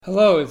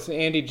Hello, it's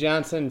Andy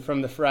Johnson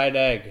from the Fried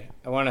Egg.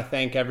 I want to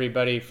thank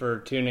everybody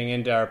for tuning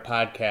into our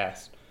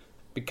podcast.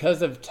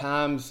 Because of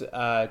Tom's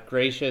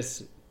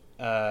gracious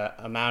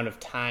amount of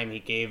time he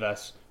gave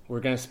us, we're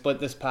going to split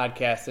this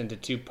podcast into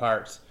two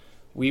parts.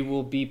 We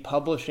will be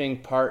publishing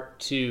part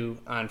 2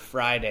 on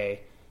Friday.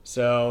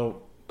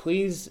 So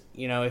please,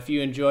 if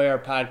you enjoy our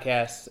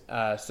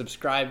podcast,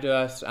 subscribe to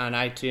us on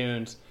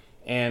iTunes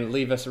and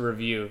leave us a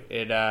review.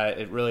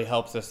 It really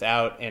helps us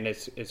out, and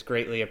it's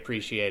greatly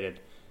appreciated.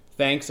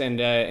 Thanks, and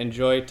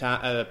enjoy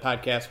the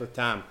podcast with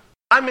Tom.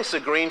 I miss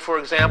a green, for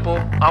example,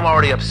 I'm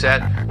already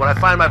upset. When I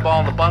find my ball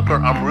in the bunker,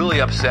 I'm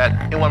really upset.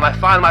 And when I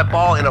find my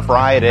ball in a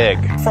fried egg.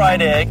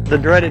 Fried egg. The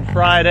dreaded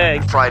fried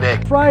egg. Fried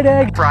egg. Fried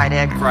egg. Fried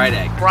egg. Fried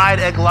egg. Fried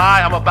egg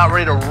lie, I'm about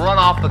ready to run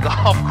off the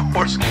golf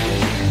course.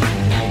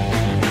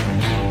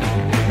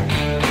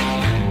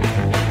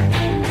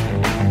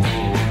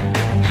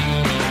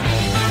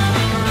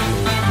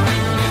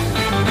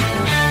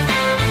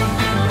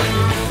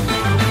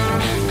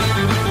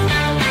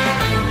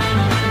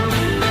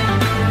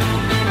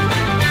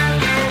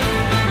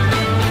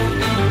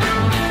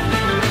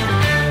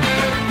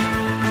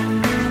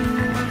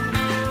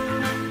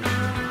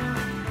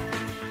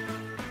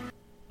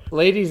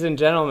 Ladies and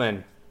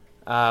gentlemen,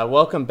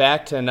 welcome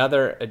back to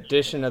another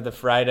edition of the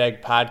Fried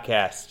Egg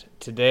Podcast.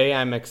 Today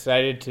I'm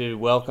excited to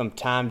welcome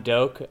Tom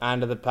Doak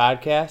onto the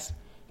podcast.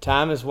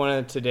 Tom is one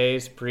of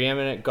today's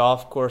preeminent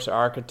golf course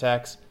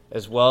architects,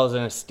 as well as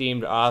an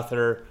esteemed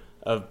author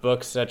of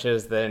books such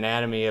as The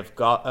Anatomy of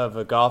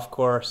a Golf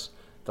Course,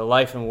 The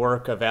Life and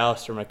Work of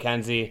Alistair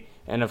McKenzie,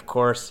 and of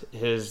course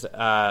his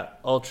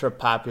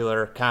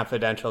ultra-popular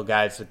Confidential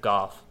Guides to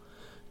Golf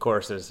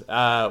Courses.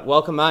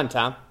 Welcome on,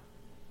 Tom.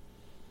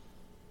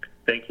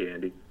 Thank you,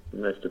 Andy.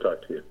 Nice to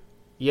talk to you.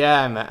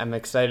 Yeah, I'm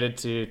excited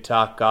to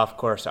talk golf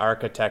course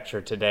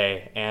architecture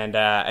today. And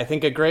I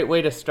think a great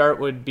way to start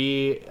would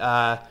be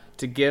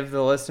to give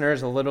the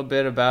listeners a little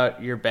bit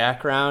about your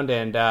background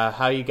and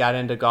how you got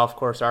into golf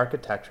course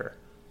architecture.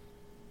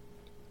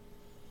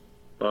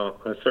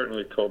 Well, I've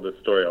certainly told this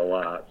story a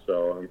lot,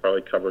 so I'm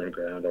probably covering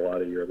ground a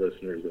lot of your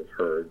listeners have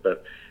heard.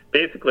 But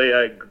basically,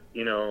 I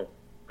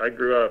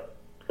grew up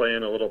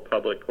playing a little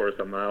public course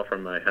a mile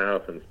from my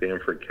house in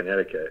Stamford,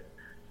 Connecticut.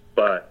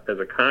 But as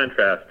a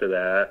contrast to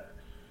that,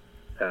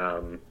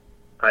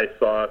 I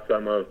saw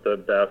some of the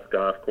best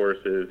golf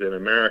courses in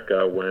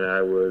America when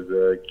I was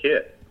a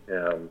kid.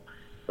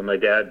 So my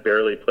dad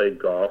barely played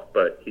golf,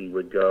 but he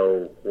would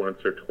go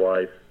once or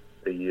twice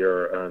a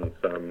year on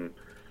some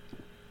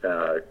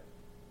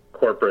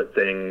corporate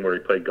thing where he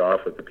played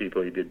golf with the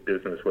people he did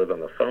business with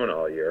on the phone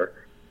all year.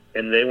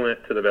 And they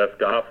went to the best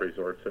golf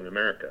resorts in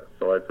America.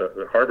 So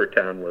Harbor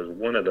Town was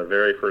one of the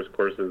very first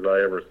courses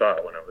I ever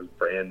saw when it was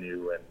brand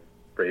new and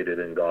rated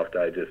in Golf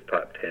Digest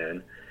top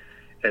 10,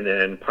 and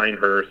then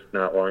Pinehurst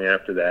not long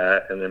after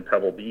that, and then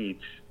Pebble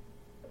Beach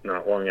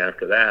not long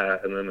after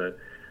that, and then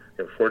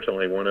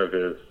unfortunately one of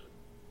the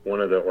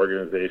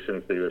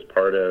organizations that he was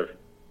part of,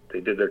 they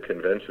did their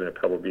convention at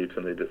Pebble Beach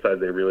and they decided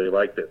they really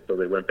liked it, so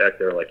they went back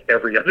there like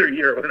every other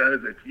year when I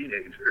was a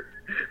teenager.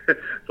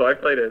 So I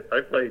played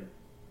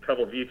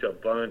Pebble Beach a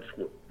bunch,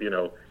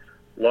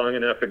 long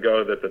enough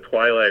ago that the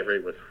twilight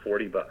rate was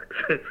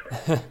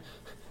 $40.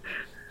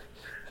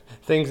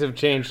 Things have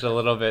changed a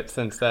little bit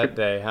since that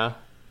day, huh?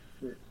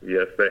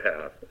 Yes, they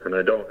have, and I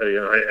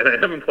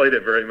haven't played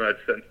it very much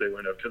since they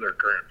went up to their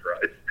current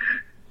price.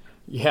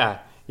 Yeah,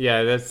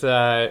 that's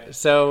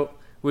so.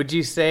 Would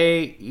you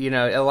say,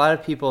 a lot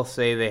of people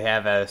say they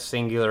have a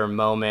singular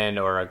moment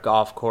or a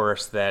golf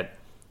course that,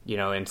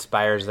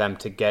 inspires them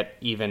to get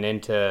even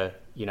into,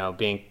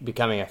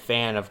 becoming a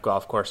fan of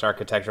golf course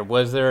architecture.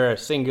 Was there a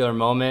singular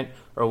moment,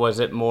 or was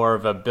it more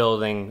of a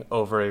building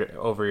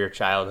over your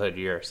childhood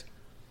years?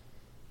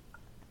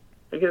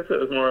 I guess it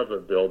was more of a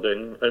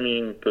building. I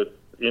mean, the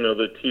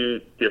two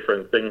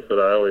different things that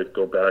I always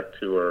go back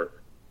to are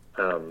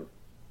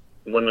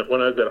when I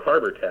was at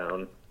Harbor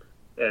Town,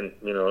 and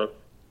it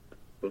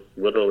was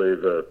literally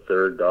the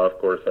third golf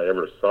course I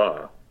ever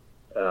saw.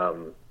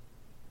 There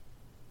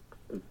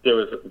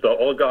was the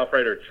old golf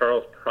writer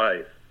Charles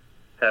Price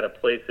had a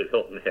place at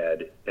Hilton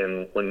Head,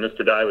 and when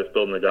Mr. Dye was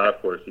building the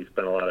golf course, he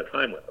spent a lot of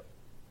time with him.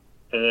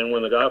 And then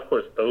when the golf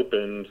course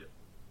opened,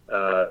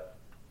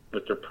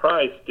 Mr.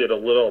 Price did a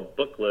little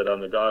booklet on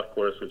the golf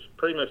course, which is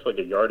pretty much like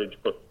a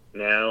yardage book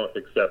now,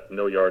 except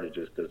no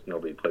yardages because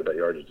nobody played by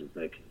yardages in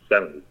the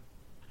 1970s.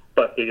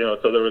 But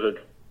so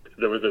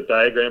there was a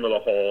diagram of the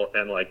hole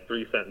and like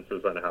 3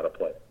 sentences on how to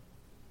play it.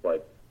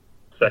 Like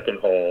second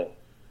hole,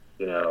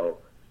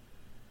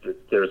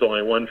 there's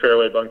only one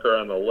fairway bunker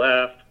on the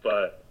left,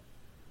 but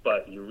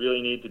you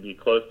really need to be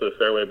close to the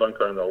fairway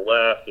bunker on the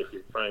left if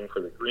you're trying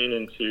for the green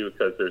in 2,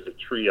 because there's a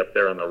tree up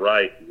there on the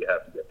right that you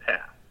have to get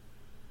past.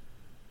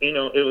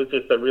 It was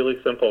just a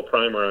really simple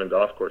primer on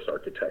golf course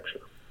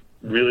architecture.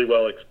 Really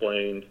well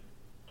explained,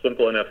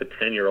 simple enough a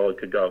 10-year-old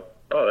could go,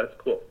 oh, that's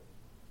cool.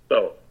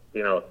 So,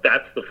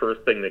 that's the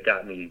first thing that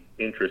got me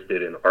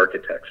interested in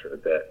architecture,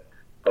 that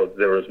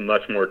there was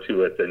much more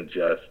to it than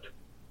just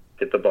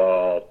hit the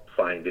ball,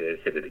 find it,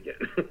 hit it again.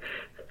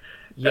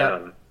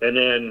 And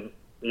then,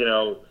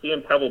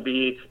 seeing Pebble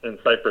Beach and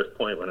Cypress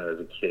Point when I was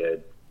a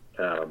kid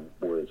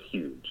was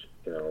huge.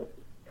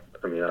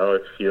 I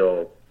always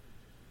feel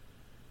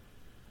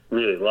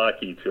really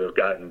lucky to have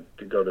gotten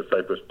to go to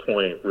Cypress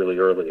Point really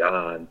early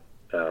on.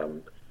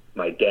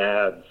 My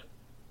dad's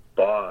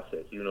boss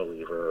at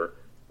Unilever,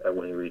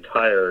 when he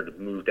retired,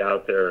 moved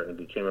out there and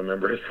became a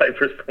member of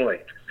Cypress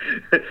Point.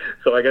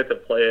 So I got to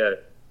play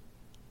it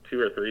 2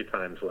 or 3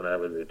 times when I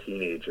was a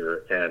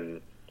teenager,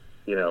 and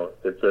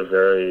it's a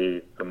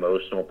very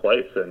emotional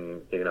place,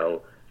 and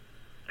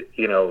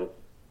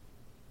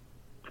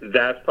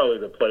that's probably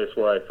the place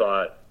where I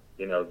thought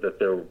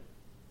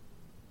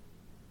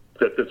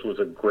that this was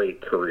a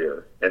great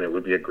career and it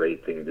would be a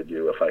great thing to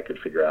do if I could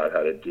figure out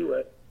how to do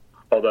it.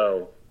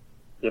 Although,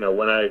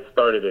 when I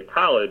started at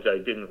college, I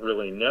didn't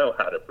really know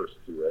how to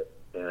pursue it,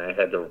 and I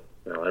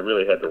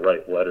really had to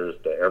write letters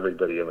to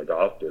everybody in the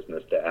golf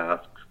business to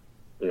ask,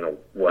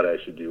 what I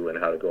should do and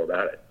how to go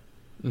about it.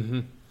 Mm-hmm.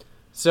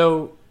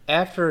 So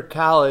after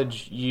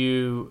college,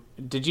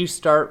 did you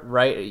start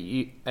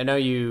I know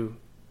you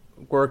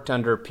worked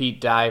under Pete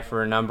Dye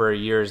for a number of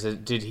years.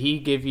 Did he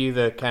give you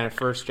the kind of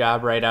first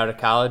job right out of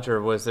college,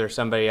 or was there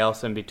somebody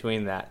else in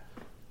between that?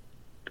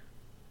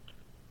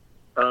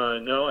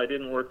 No, I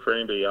didn't work for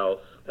anybody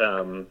else.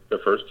 The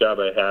first job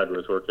I had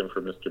was working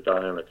for Mr.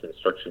 Dye on a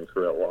construction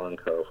crew at Long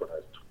Cove when I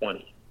was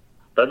 20.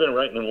 But I've been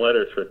writing him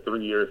letters for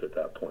 3 years at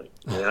that point.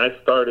 I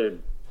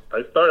started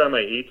on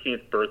my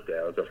 18th birthday.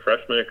 I was a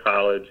freshman at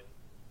college,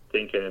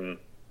 thinking,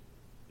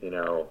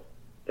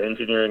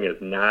 engineering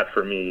is not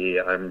for me.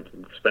 I'm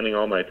spending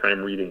all my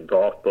time reading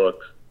golf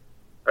books.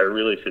 I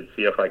really should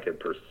see if I could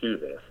pursue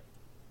this.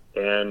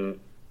 And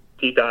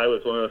Pete Dye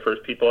was one of the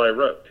first people I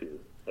wrote to.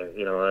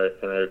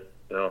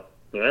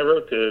 I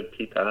wrote to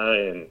Pete Dye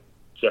and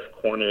Jeff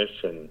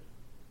Cornish and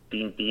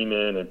Dean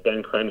Beeman and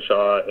Ben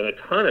Crenshaw and a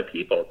ton of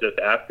people just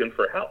asking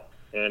for help.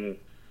 And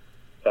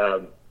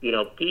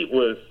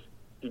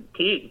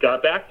Pete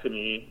got back to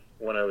me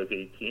when I was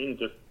 18,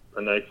 just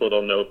a nice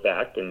little note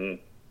back, and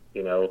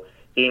he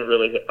didn't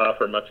really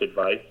offer much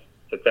advice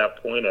at that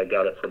point. I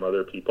got it from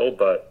other people,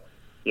 but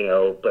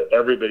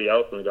everybody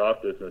else in the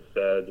golf business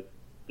said,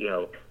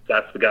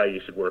 that's the guy you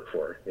should work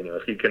for.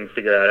 If you can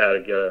figure out how to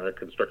get on a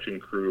construction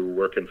crew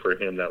working for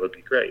him, that would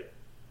be great.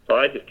 So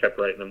I just kept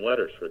writing him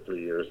letters for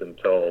 3 years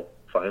until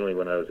finally,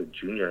 when I was a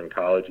junior in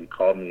college, he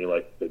called me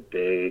like the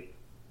day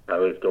I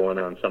was going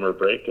on summer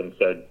break and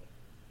said,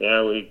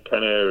 yeah, we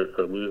kind of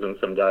are losing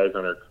some guys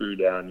on our crew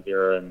down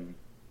here, and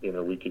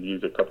we could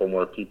use a couple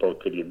more people.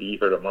 Could you be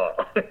here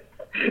tomorrow?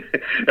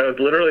 That was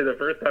literally the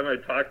first time I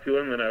talked to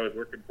him, and I was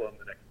working for him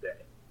the next day.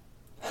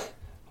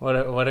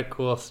 What a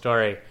cool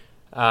story.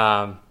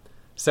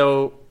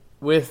 So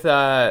with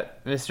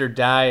Mr.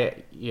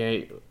 Dye,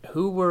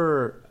 who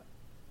were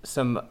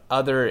some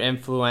other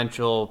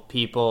influential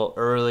people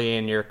early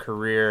in your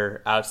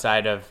career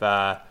outside of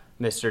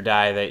Mr.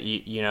 Dye that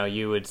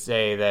you would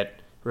say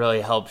that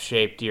really helped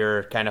shape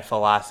your kind of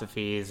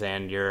philosophies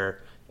and your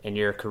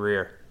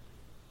career?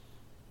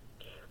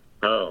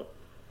 Oh,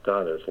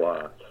 God, there's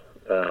lots.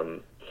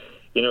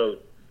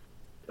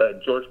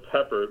 George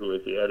Pepper, who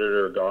was the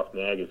editor of Golf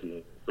Magazine,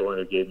 is the one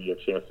who gave me a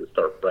chance to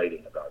start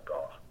writing about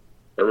golf.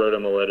 I wrote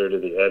him a letter to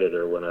the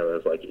editor when I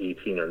was like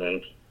 18 or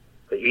 19.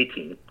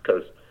 18,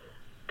 because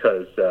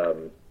I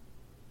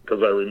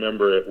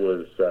remember it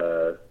was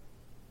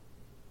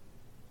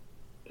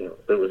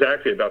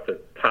actually about the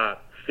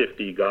top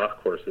 50 golf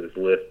courses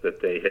list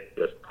that they had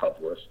just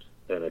published,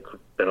 and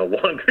a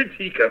long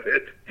critique of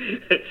it.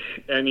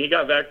 And he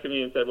got back to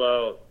me and said,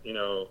 well,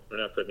 we're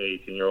not putting an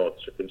 18-year-old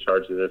in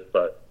charge of this,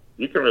 but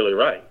you can really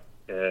write.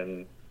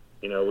 And,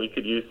 we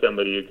could use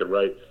somebody who could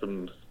write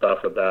some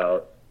stuff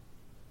about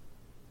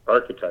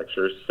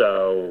architecture.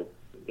 So,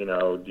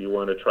 do you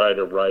want to try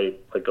to write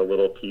like a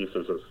little piece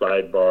as a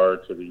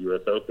sidebar to the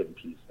U.S. Open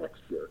piece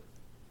next year?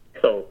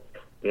 So,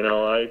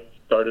 I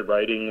started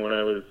writing when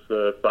I was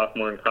a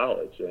sophomore in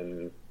college,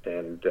 and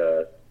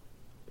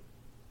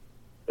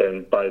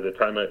by the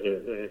time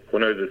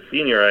when I was a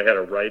senior, I had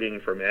a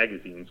writing for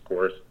magazines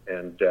course,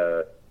 and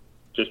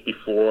just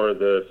before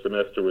the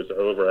semester was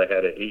over, I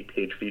had an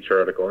 8-page feature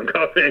article in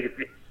Golf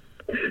Magazine.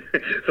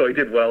 So I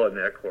did well in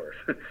that course.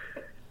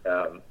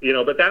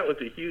 But that was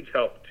a huge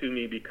help to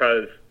me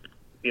because,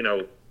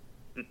 because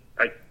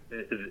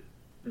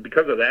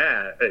of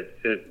that,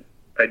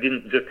 I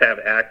didn't just have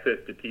access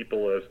to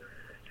people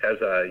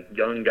as a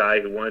young guy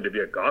who wanted to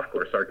be a golf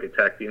course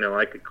architect.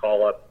 I could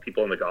call up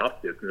people in the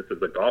golf business as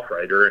a golf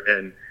writer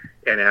and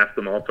ask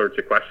them all sorts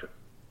of questions.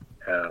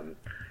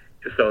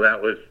 So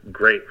that was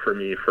great for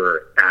me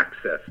for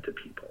access to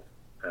people.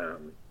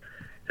 And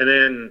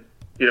then,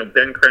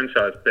 Ben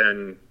Crenshaw's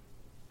been,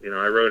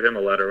 I wrote him a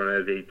letter when I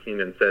was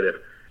 18 and said,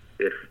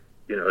 if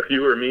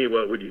you were me,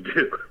 what would you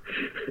do?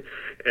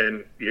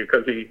 And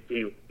because he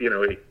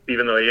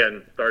even though he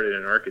hadn't started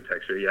in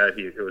architecture yet,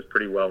 it was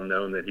pretty well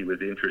known that he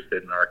was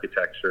interested in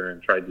architecture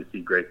and tried to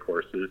see great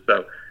courses.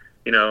 So,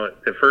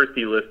 at first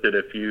he listed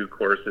a few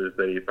courses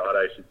that he thought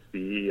I should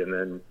see, and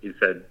then he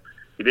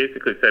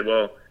basically said,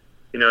 well,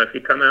 if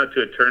you come out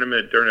to a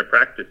tournament during a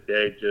practice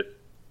day, just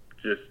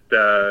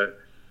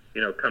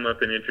come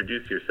up and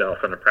introduce yourself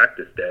on a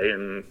practice day,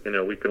 and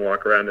we can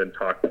walk around and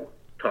talk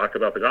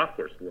about the golf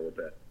course a little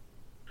bit.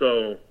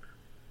 So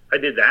I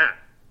did that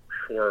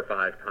 4 or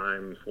 5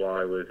 times while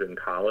I was in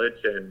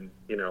college, and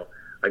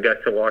I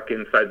got to walk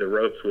inside the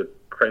ropes with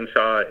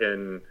Crenshaw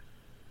and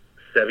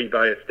Seve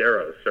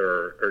Ballesteros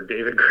or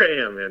David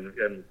Graham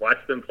and watch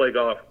them play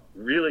golf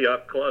really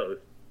up close,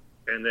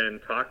 and then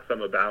talk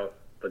some about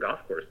the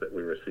golf course that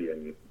we were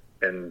seeing,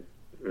 and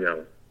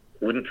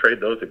wouldn't trade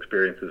those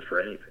experiences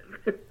for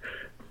anything.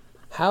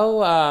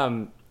 How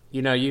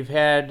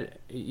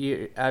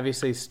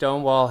obviously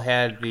Stonewall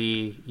had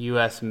the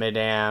U.S.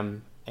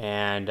 Mid-Am,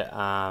 and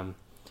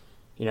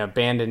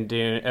Bandon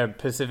Dune,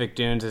 Pacific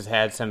Dunes has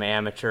had some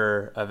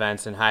amateur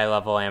events and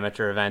high-level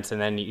amateur events,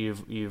 and then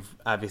you've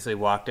obviously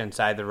walked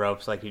inside the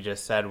ropes, like you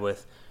just said,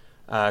 with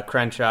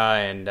Crenshaw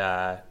and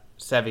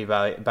Seve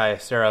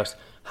Ballesteros.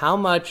 How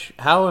much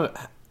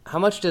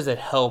does it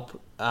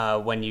help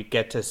when you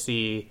get to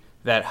see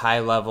that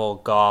high-level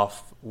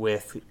golf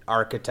with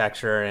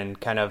architecture and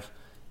kind of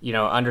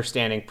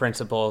understanding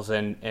principles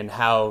and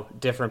how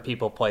different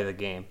people play the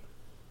game?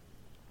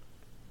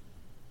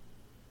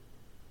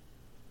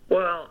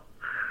 Well,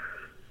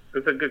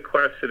 it's a good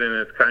question, and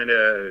it's kind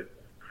of,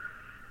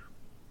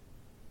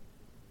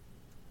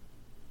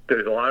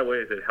 there's a lot of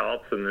ways it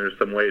helps, and there's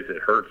some ways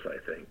it hurts, I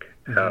think.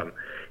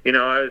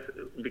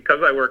 Mm-hmm. Because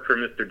I worked for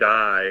Mr.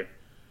 Dye,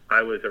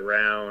 I was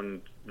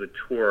around the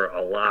tour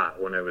a lot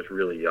when I was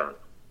really young.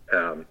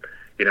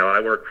 I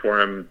worked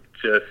for him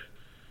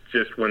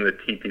just when the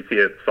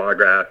TPC at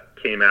Sawgrass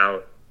came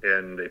out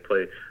and they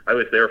played. I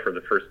was there for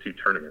the first 2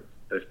 tournaments.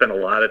 I spent a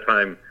lot of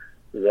time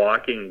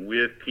walking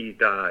with Pete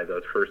Dye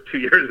those first 2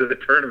 years of the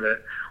tournament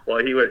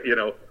while he was,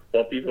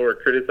 while people were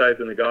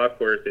criticizing the golf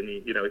course, and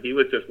he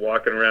was just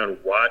walking around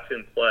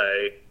watching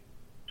play,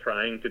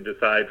 trying to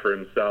decide for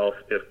himself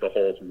if the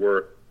holes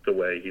worked the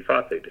way he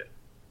thought they did,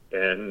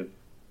 and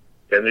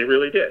they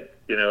really did.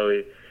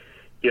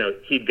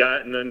 He'd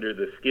gotten under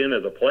the skin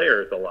of the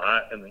players a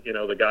lot, and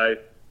the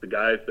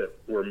guys that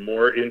were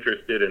more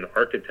interested in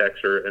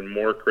architecture and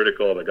more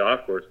critical of the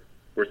golf course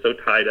were so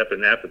tied up in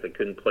that they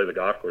couldn't play the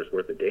golf course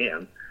worth a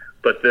damn.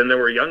 But then there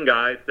were young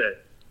guys that,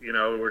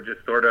 were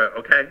just sort of,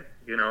 okay,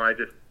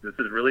 this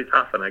is really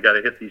tough and I got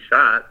to hit these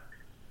shots.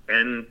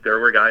 And there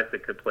were guys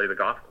that could play the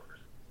golf course.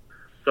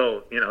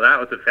 So, that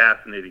was a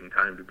fascinating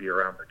time to be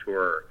around the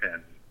tour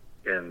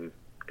and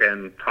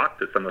talk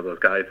to some of those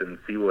guys and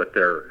see what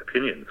their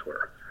opinions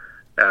were.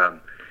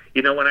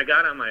 When I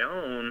got on my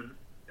own,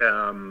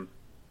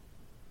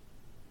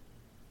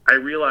 I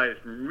realized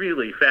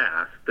really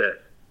fast that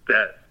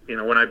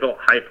when I built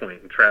High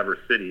Point in Traverse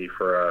City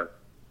for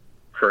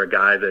a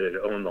guy that had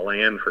owned the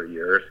land for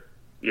years,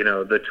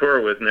 the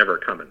tour was never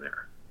coming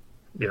there.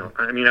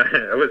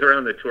 I was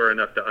around the tour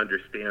enough to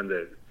understand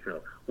that,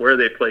 where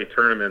they play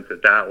tournaments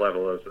at that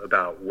level is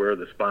about where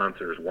the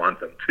sponsors want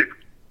them to.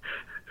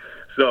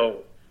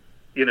 So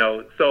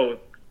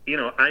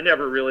I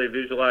never really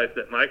visualized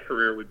that my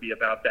career would be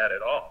about that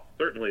at all.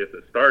 Certainly at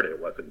the start it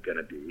wasn't going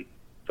to be.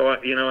 So, I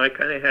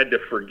kind of had to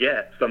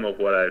forget some of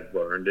what I'd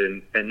learned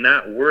and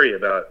not worry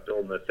about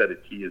building a set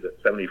of tees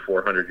at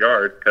 7,400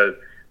 yards, because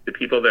the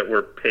people that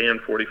were paying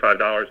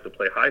 $45 to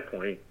play High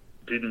Point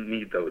didn't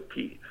need those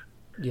tees.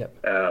 Yep.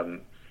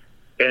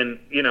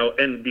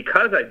 And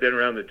because I'd been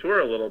around the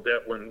tour a little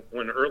bit,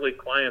 when early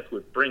clients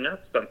would bring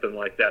up something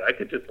like that, I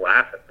could just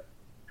laugh at them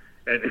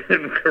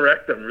and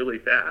correct them really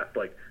fast.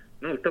 Like,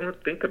 no,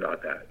 don't think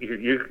about that.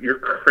 You're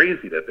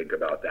crazy to think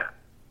about that,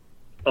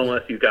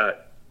 unless you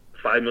got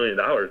 $5 million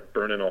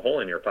burning a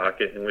hole in your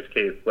pocket, in which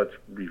case let's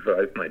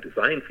revise my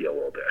design fee a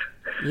little bit.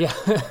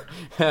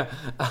 Yeah.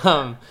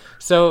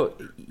 So,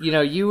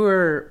 you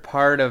were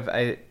part of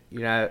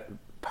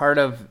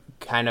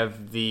kind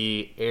of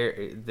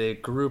the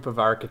group of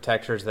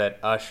architectures that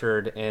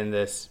ushered in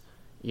this,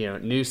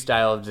 new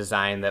style of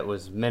design that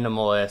was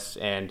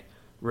minimalist and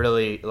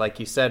really, like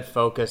you said,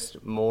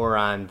 focused more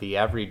on the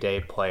everyday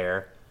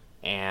player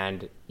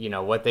and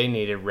what they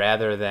needed,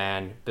 rather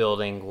than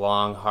building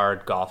long,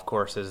 hard golf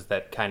courses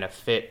that kind of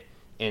fit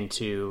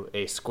into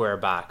a square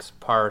box,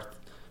 par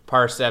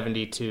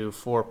 72,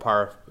 4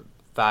 par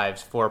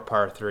 5s, 4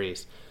 par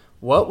 3s.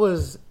 What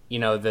was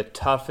the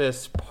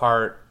toughest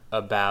part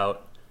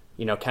about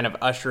kind of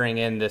ushering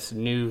in this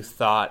new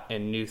thought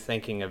and new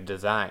thinking of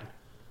design?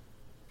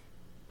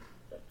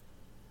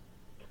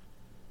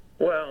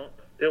 Well,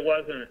 it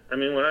wasn't.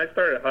 When I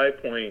started High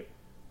Point,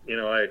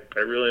 I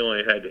really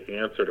only had to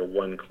answer to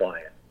one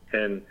client.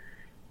 And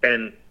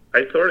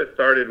I sort of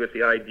started with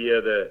the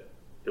idea that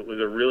it was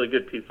a really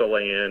good piece of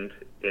land,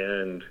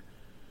 and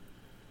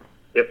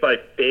if I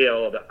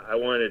failed, I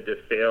wanted to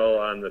fail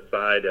on the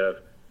side of,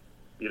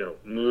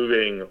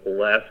 moving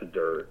less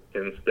dirt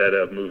instead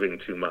of moving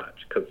too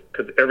much.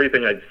 Because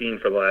everything I'd seen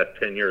for the last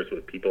 10 years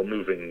was people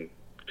moving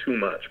too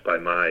much for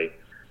my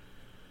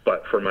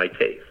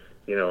taste,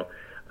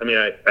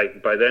 I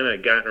by then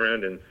I'd gotten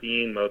around and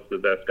seen most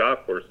of the best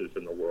golf courses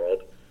in the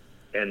world,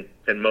 and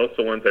most of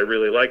the ones I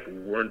really liked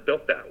weren't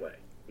built that way.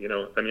 You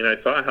know, I mean,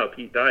 I saw how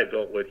Pete Dye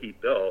built what he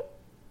built,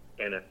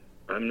 and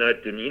I'm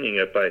not demeaning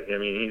it, but I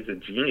mean, he's a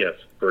genius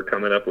for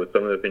coming up with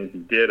some of the things he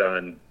did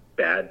on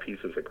bad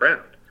pieces of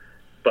ground.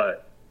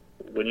 But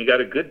when you got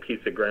a good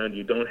piece of ground,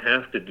 you don't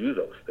have to do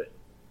those things.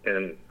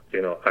 And,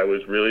 you know, I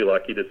was really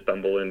lucky to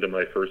stumble into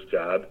my first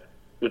job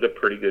with a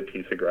pretty good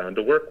piece of ground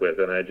to work with.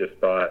 And I just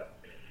thought,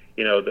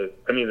 you know,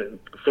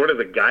 sort of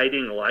the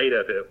guiding light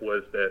of it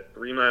was that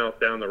 3 miles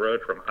down the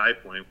road from High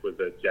Point was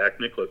a Jack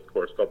Nicklaus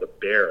course called the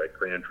Bear at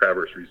Grand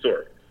Traverse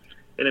Resort.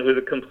 And it was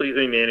a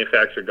completely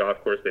manufactured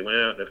golf course. They went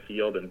out in a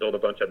field and built a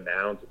bunch of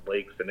mounds and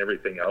lakes and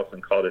everything else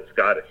and called it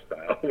Scottish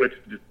style, which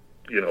just,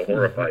 you know,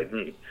 horrified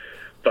me.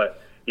 But,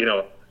 you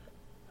know,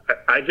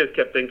 I just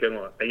kept thinking,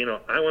 well, you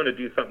know, I want to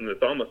do something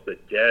that's almost the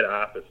dead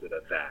opposite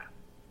of that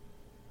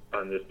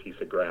on this piece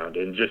of ground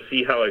and just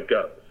see how it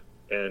goes.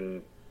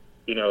 And,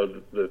 you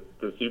know, the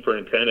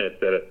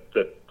superintendent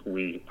that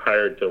we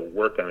hired to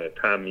work on it,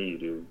 Tom Mead,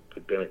 who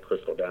had been at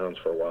Crystal Downs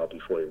for a while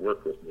before he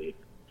worked with me,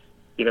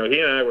 you know, he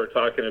and I were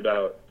talking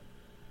about,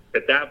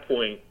 at that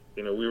point,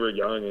 you know, we were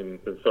young and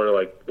it's sort of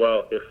like,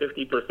 well, if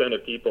 50%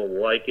 of people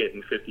like it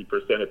and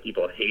 50% of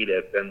people hate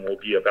it, then we'll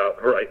be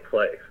about the right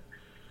place.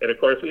 And, of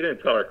course, we didn't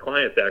tell our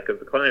client that because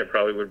the client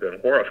probably would have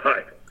been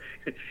horrified.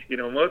 You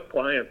know, most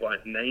clients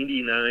want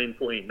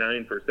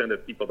 99.9%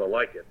 of people to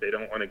like it. They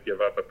don't want to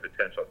give up a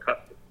potential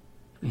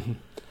customer.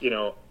 You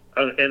know,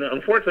 and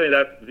unfortunately,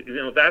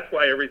 that's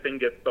why everything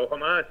gets so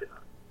homogenous.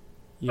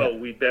 Yeah. Oh,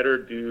 we better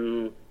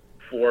do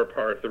 4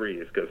 par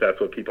 3s because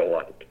that's what people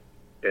like.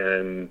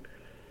 And,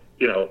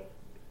 you know,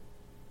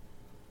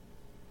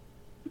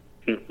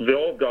 the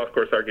old golf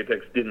course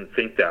architects didn't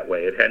think that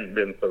way. It hadn't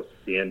been so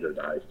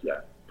standardized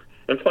yet.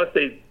 And plus,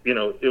 it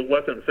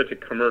wasn't such a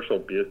commercial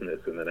business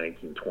in the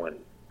 1920s.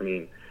 I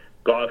mean,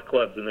 golf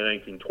clubs in the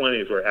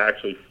 1920s were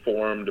actually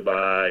formed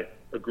by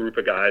a group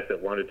of guys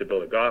that wanted to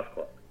build a golf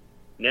club.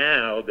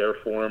 Now they're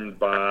formed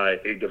by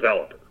a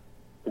developer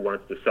who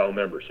wants to sell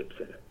memberships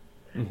in it.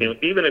 Mm-hmm. You know,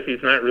 even if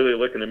he's not really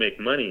looking to make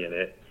money in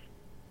it,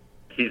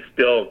 he's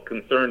still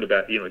concerned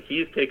about, you know,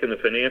 he's taking the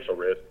financial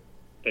risk,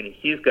 and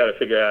he's got to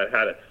figure out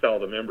how to sell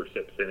the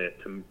memberships in it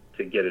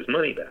to get his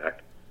money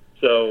back.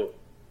 So,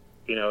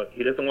 you know,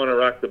 he doesn't want to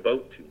rock the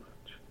boat too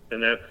much.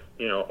 And that's,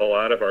 you know, a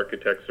lot of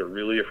architects are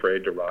really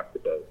afraid to rock the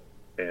boat.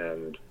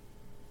 And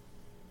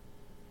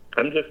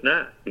I'm just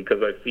not,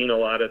 because I've seen a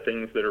lot of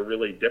things that are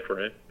really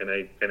different, and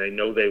I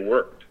know they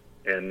worked.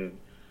 And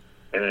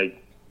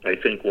I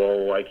think, well,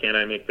 why can't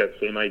I make that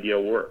same idea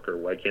work? Or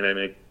why can't I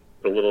make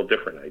a little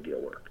different idea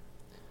work?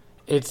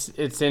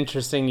 It's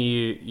interesting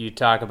you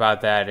talk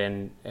about that,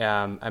 and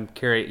I'm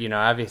curious, you know,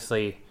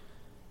 obviously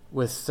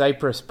with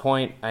Cypress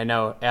Point, I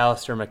know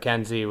Alistair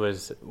McKenzie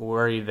was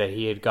worried that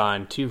he had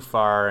gone too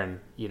far and,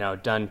 you know,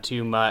 done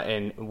too much,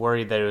 and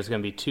worried that it was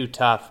going to be too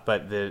tough,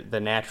 but the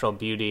natural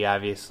beauty,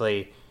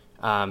 obviously,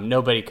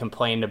 nobody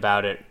complained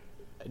about it.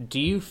 Do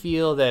you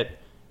feel that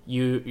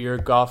your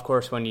golf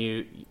course, when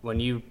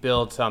you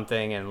build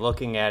something and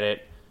looking at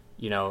it,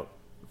 you know,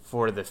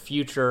 for the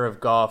future of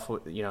golf,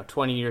 you know,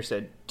 20 years,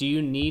 do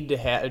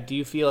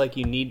you feel like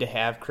you need to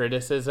have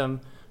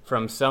criticism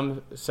from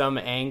some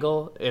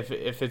angle if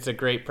it's a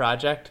great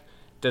project?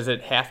 Does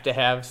it have to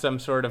have some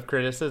sort of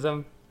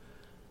criticism?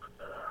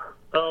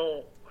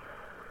 Oh,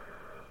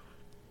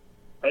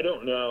 I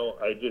don't know.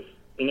 I just,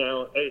 you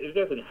know, it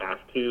doesn't have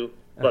to,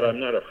 but I'm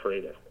not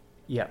afraid of it.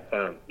 Yeah.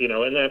 You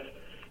know, and that's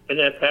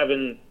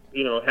having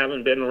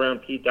been around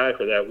Pete Dye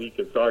for that week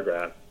of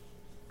Sawgrass.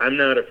 I'm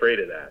not afraid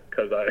of that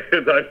because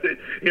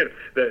you know,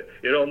 that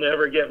it'll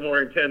never get more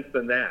intense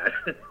than that.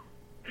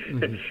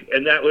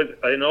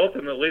 Mm-hmm. and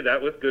ultimately that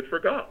was good for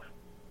golf.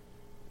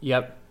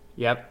 Yep.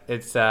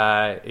 It's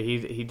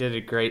he did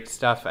a great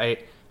stuff. I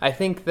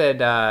think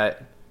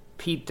that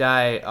Pete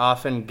Dye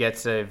often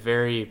gets a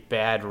very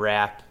bad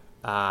rap.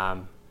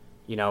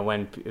 You know,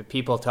 when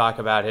people talk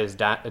about his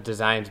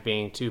designs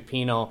being too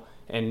penal,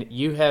 and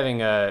you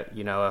having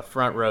a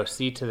front row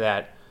seat to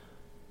that.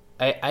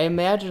 I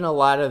imagine a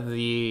lot of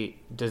the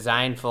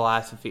design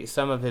philosophy,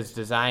 some of his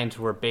designs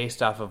were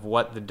based off of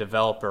what the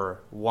developer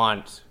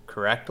wants,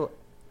 correct?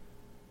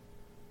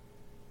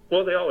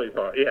 Well, they always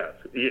are, yes.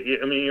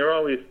 I mean,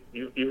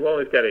 you've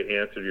always got to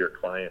answer to your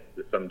clients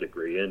to some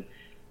degree. And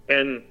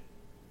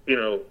you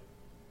know,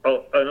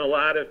 and a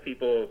lot of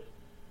people,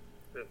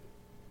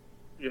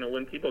 you know,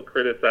 when people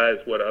criticize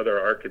what other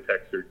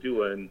architects are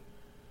doing,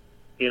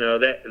 you know,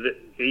 that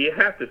you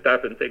have to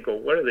stop and think, well,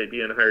 what are they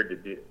being hired to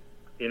do?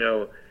 You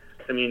know,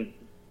 I mean,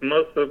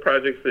 most of the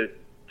projects that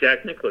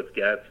Jack Nicklaus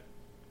gets,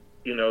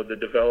 you know, the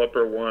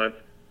developer wants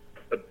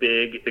a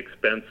big,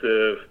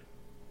 expensive,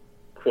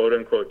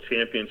 quote-unquote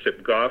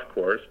championship golf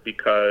course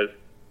because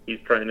he's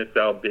trying to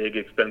sell big,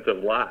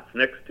 expensive lots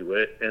next to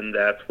it, and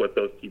that's what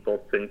those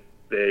people think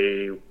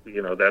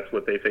that's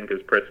what they think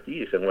is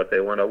prestige and what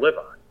they want to live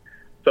on.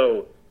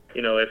 So,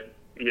 you know, if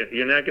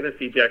you're not going to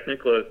see Jack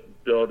Nicklaus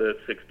build a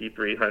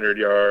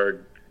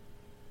 6,300-yard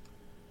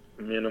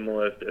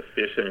minimalist,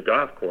 efficient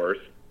golf course,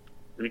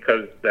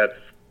 because that's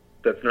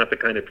not the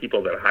kind of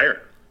people that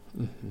hire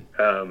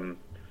Mm-hmm.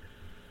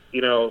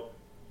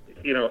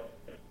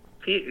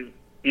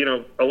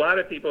 A lot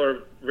of people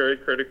are very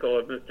critical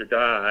of Mr.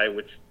 Dye,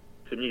 which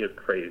to me is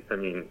crazy. I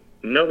mean,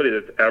 nobody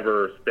that's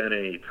ever spent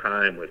any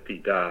time with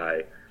Pete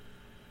Dye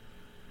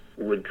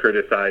would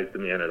criticize the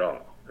man at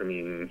all. I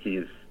mean,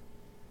 he's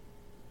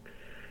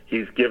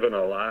given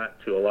a lot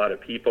to a lot of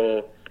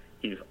people.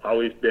 He's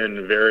always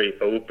been very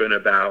open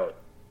about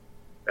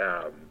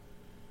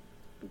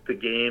the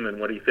game and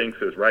what he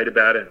thinks is right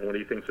about it and what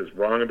he thinks is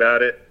wrong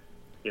about it.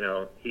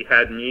 He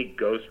had me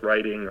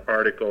ghostwriting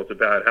articles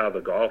about how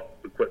the golf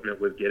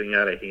equipment was getting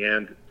out of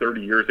hand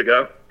 30 years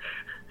ago,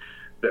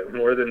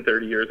 more than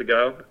 30 years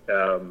ago.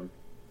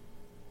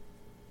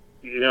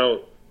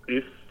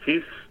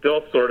 He's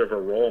still sort of a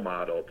role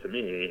model to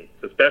me,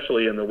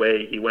 especially in the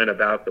way he went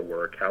about the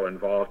work, how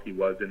involved he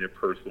was in it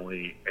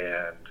personally,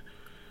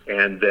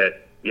 and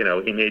that,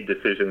 he made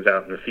decisions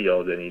out in the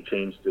field and he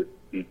changed it.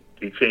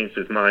 He changed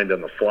his mind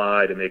on the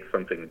fly to make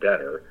something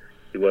better.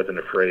 He wasn't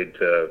afraid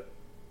to,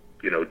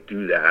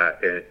 do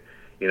that. And,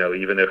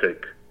 even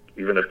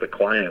if the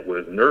client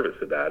was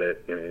nervous about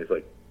it, he's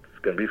like, it's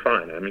going to be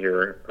fine. I'm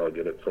here. I'll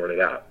get it sorted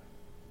out.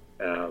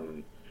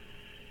 And,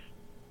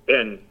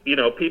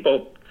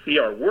 people see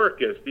our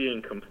work as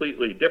being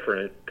completely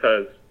different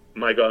because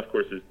my golf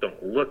courses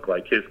don't look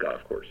like his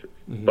golf courses.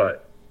 Mm-hmm.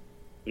 But,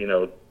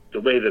 the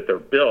way that they're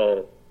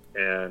built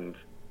and,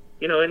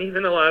 and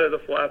even a lot of the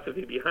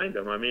philosophy behind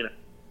them. I mean,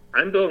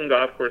 I'm building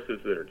golf courses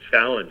that are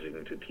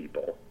challenging to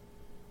people.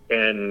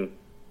 And,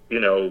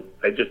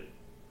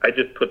 I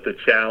just put the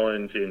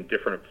challenge in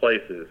different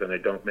places, and I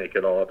don't make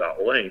it all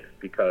about length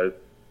because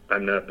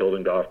I'm not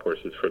building golf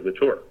courses for the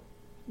tour.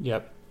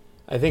 Yep.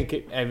 I think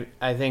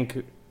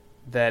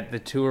that the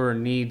tour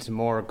needs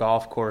more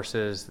golf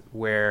courses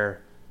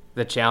where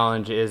the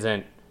challenge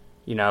isn't,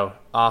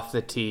 off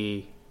the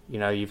tee,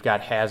 you've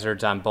got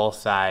hazards on both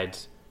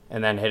sides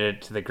and then hit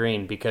it to the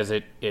green, because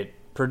it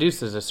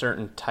produces a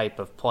certain type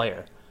of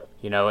player.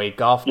 A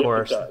golf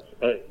course.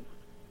 It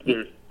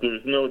does.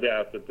 There's no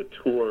doubt that the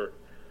tour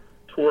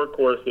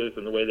courses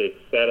and the way they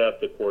set up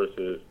the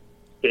courses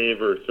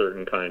favor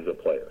certain kinds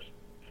of players.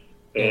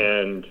 Yeah.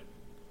 And,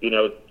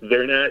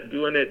 they're not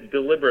doing it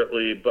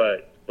deliberately,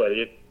 but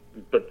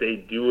they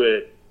do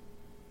it,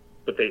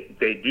 but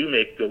they do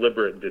make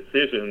deliberate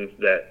decisions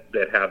that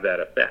have that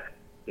effect.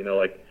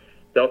 Like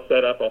they'll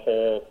set up a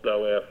hole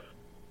so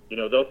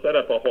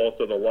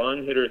the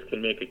long hitters can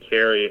make a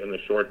carry and the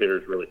short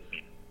hitters really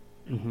can't.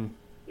 Mm-hmm.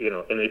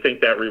 And they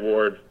think that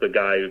rewards the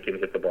guy who can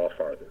hit the ball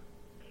farther.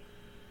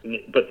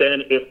 But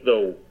then if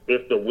the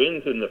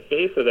wind's in the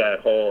face of that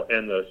hole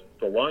and the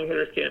long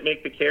hitters can't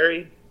make the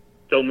carry,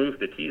 they'll move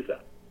the tees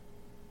up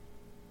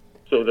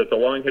so that the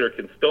long hitter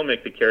can still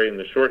make the carry and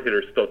the short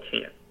hitter still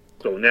can't.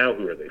 So now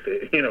who are they?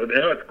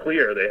 Now it's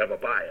clear they have a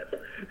bias.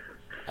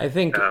 I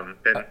think,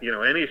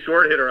 any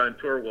short hitter on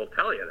tour will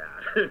tell you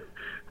that.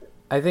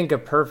 I think a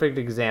perfect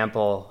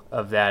example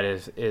of that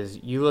is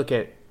you look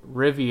at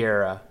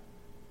Riviera,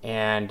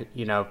 and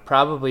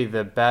probably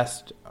the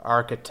best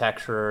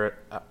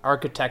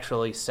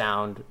architecturally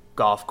sound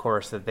golf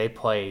course that they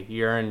play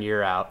year in,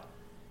 year out,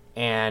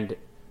 and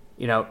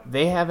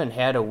they haven't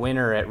had a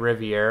winner at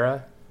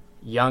Riviera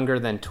younger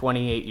than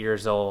 28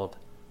 years old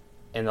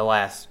in the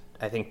last,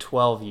 I think,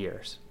 12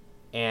 years,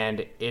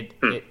 and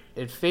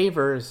it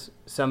favors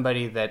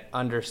somebody that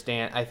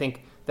understands. I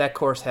think that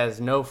course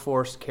has no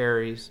forced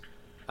carries.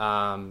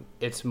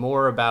 It's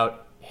more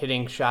about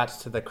hitting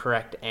shots to the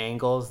correct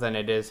angles than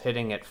it is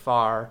hitting it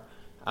far.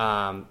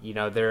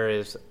 There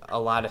is a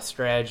lot of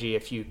strategy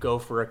if you go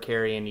for a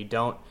carry and you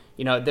don't.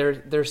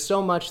 There's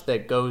so much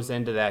that goes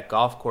into that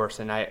golf course,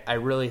 and I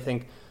really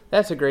think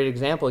that's a great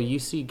example. You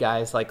see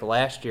guys like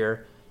last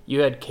year,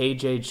 you had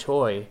KJ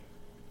Choi,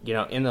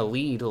 in the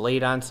lead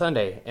late on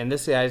Sunday, and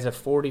this guy is a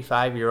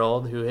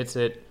 45-year-old who hits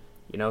it,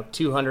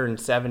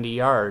 270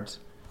 yards.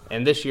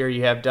 And this year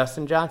you have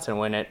Dustin Johnson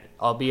win it,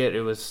 albeit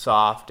it was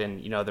soft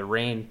and, the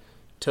rain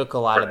took a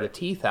lot of the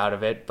teeth out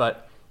of it.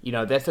 But,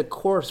 that's a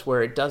course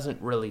where it doesn't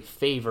really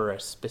favor a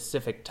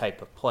specific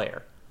type of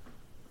player.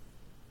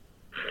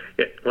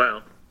 Yeah,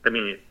 well, I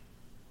mean,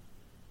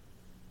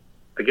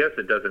 I guess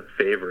it doesn't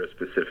favor a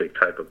specific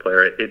type of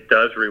player. It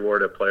does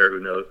reward a player who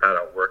knows how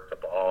to work the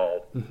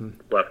ball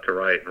left to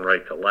right and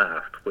right to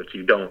left, which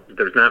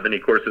there's not many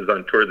courses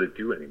on tour that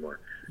do anymore.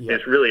 Yeah.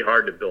 It's really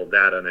hard to build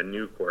that on a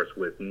new course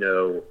with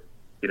no,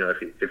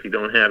 if you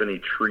don't have any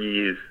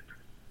trees,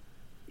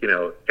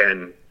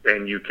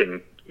 and you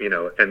can,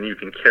 and you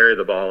can carry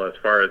the ball as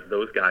far as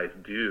those guys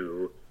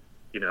do,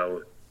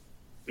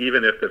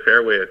 even if the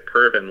fairway is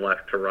curving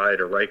left to right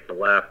or right to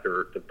left,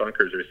 or the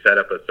bunkers are set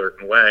up a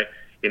certain way,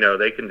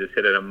 they can just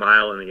hit it a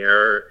mile in the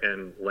air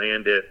and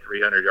land it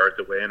 300 yards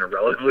away in a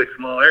relatively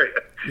small area.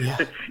 Yeah.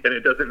 And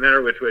it doesn't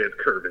matter which way it's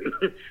curving.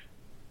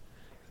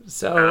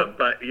 So,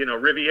 but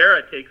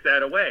Riviera takes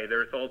that away.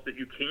 There's holes that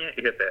you can't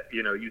hit that.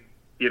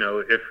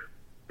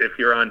 If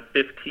you're on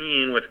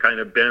 15, which kind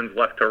of bends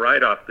left to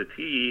right off the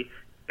tee,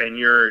 and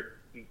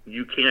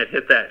you can't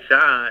hit that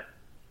shot,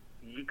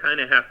 you kind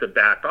of have to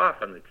back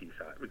off on the tee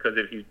shot, because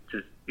if you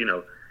just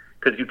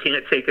because you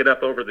can't take it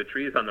up over the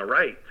trees on the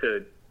right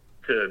to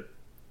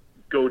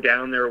go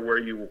down there where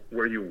you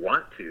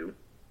want to.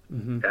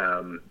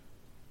 Mm-hmm.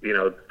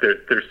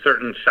 There's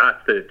certain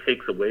shots that it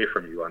takes away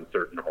from you on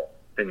certain holes,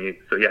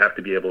 so you have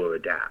to be able to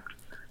adapt.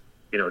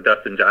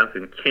 Dustin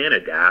Johnson can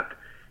adapt.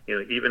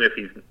 Even if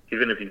he's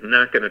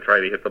not going to try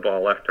to hit the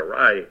ball left to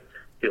right,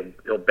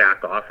 he'll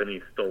back off, and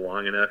he's still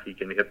long enough. He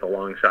can hit the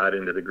long shot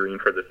into the green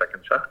for the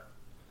second shot.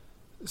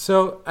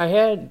 So I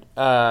had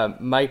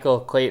Michael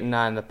Clayton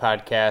on the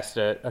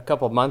podcast a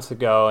couple months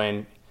ago,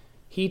 and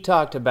he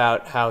talked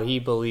about how he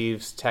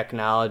believes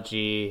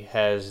technology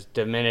has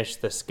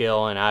diminished the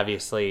skill, and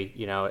obviously,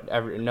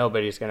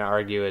 nobody's going to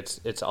argue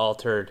it's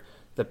altered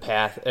the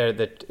path or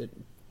the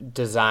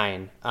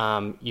design.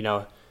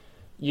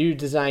 You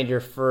designed your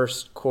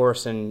first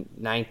course in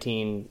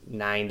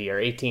 1990 or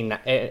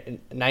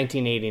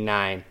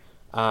 1989.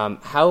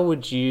 How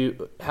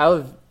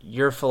have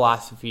your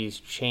philosophies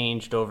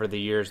changed over the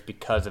years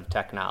because of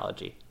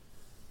technology?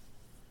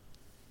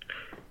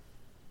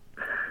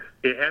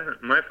 It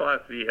hasn't. My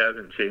philosophy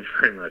hasn't changed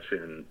very much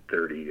in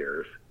 30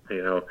 years.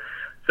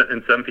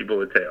 And some people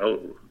would say, "Oh,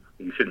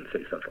 you shouldn't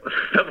say stuff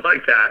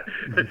like that.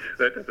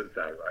 That doesn't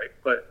sound right."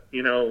 But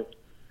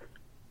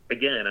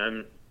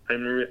again,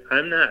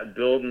 I'm not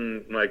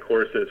building my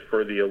courses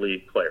for the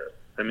elite players.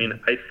 I mean,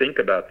 I think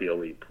about the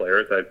elite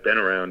players. I've been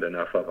around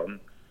enough of them.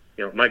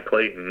 Mike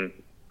Clayton.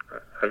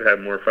 I've had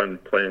more fun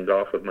playing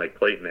golf with Mike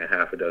Clayton a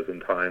half a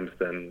dozen times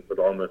than with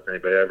almost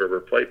anybody I've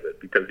ever played with,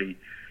 because he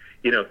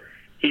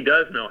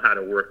does know how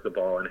to work the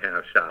ball and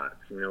have shots.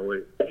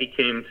 He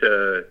came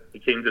to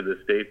the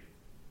States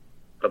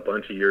a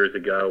bunch of years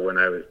ago when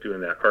I was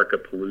doing that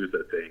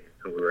Archipalooza thing,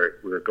 and we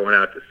were going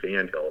out to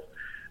Sandhills.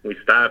 We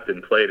stopped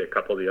and played a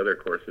couple of the other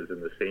courses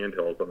in the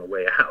Sandhills on the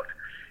way out,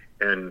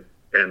 and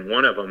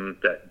one of them,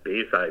 that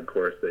Bayside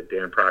course that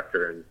Dan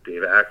Proctor and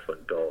Dave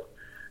Axland built,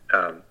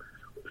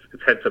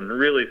 it's had some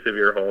really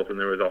severe holes, and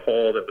there was a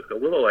hole that was a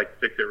little like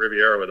Six at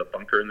Riviera with a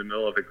bunker in the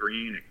middle of a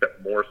green,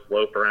 except more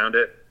slope around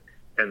it.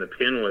 And the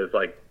pin was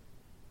like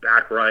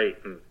back right,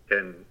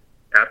 and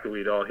after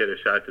we'd all hit a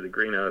shot to the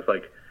green, I was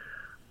like,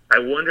 I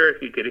wonder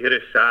if you could hit a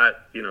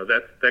shot.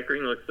 That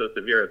green looks so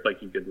severe. It's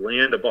like you could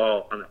land a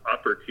ball on the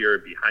upper tier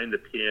behind the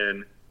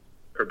pin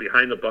or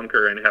behind the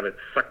bunker and have it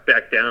suck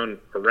back down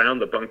around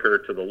the bunker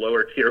to the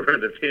lower tier where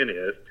the pin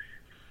is.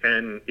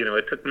 And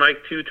it took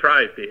Mike 2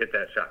 tries to hit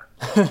that shot.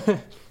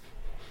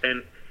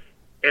 and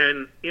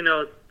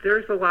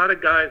there's a lot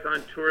of guys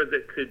on tour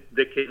that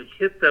can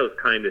hit those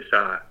kind of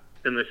shots.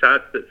 And the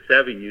shots that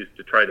Seve used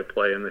to try to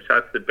play, and the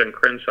shots that Ben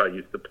Crenshaw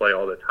used to play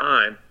all the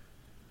time,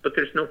 but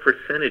there's no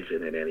percentage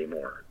in it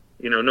anymore.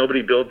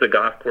 Nobody builds a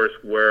golf course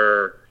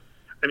where,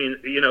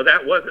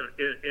 that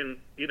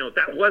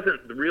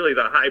wasn't really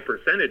the high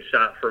percentage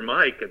shot for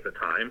Mike at the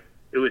time.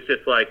 It was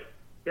just like,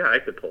 yeah, I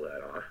could pull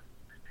that off.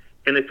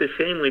 And it's a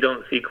shame we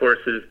don't see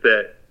courses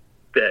that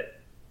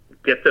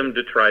get them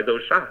to try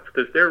those shots,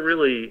 because they're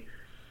really,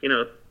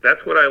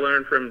 that's what I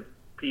learned from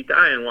Pete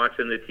Dye and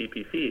watching the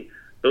TPC.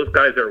 Those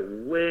guys are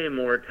way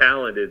more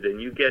talented than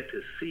you get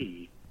to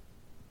see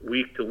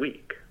week to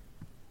week.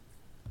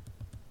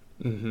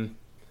 Mm-hmm.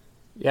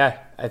 Yeah,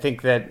 I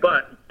think that.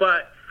 But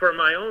for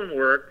my own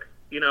work,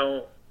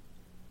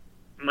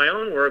 my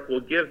own work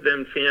will give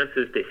them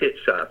chances to hit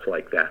shots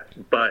like that.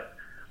 But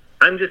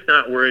I'm just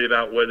not worried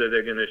about whether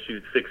they're going to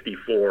shoot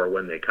 64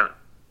 when they come,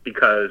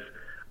 because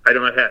I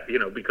don't have,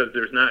 because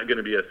there's not going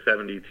to be a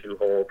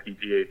 72-hole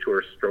PGA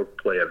Tour stroke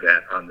play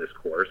event on this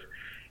course.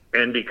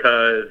 And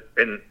because,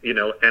 and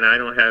I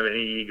don't have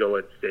any ego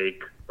at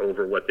stake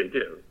over what they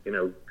do.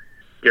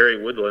 Gary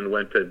Woodland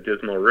went to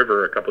Dismal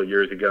River a couple of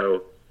years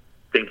ago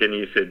thinking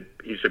he should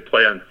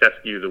play on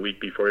fescue the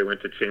week before he went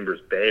to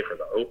Chambers Bay for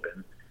the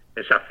Open,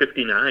 and shot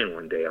 59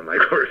 one day on my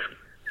course.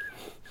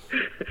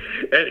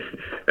 and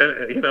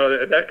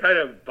that kind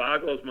of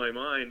boggles my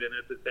mind. And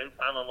at the same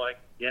time, I'm like,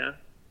 yeah,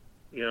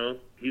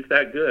 he's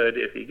that good.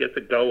 If he gets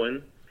it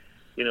going,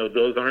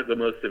 those aren't the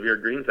most severe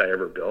greens I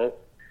ever built.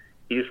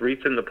 He's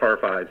reaching the par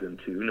 5s in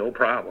 2, no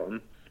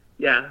problem.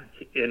 Yeah,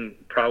 and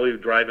probably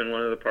driving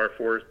one of the par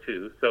 4s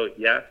too. So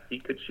yes, he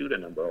could shoot a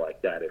number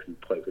like that if he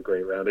plays a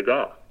great round of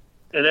golf,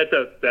 and that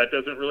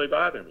doesn't really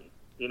bother me.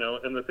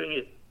 And the thing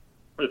is,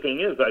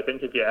 I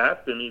think if you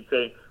asked him, he'd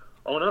say,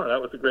 "Oh no,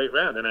 that was a great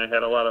round, and I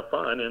had a lot of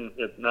fun, and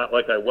it's not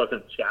like I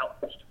wasn't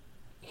challenged."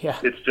 Yeah,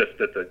 it's just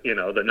that the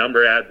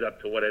number adds up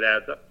to what it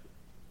adds up to.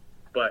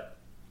 But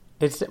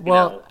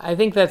I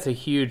think that's a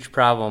huge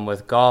problem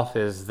with golf.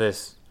 Is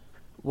this?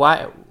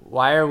 Why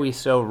are we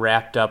so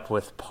wrapped up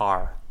with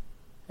par?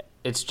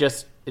 It's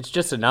just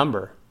a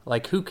number.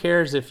 Like, who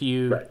cares if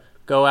you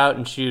go out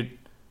and shoot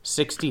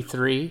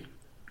 63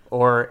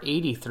 or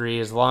 83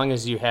 as long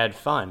as you had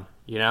fun,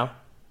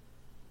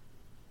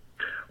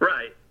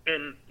 Right.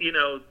 And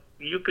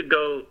you could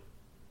go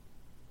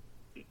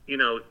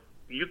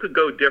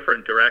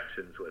different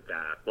directions with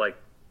that. Like,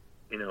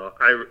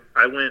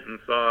 I went and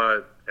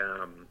saw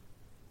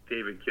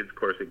David Kidd's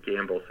course at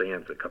Gamble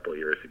Sands a couple of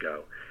years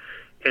ago.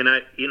 And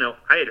I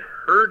had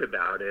heard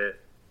about it,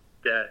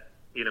 that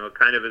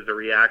kind of as a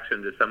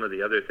reaction to some of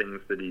the other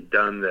things that he'd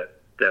done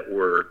that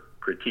were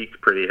critiqued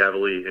pretty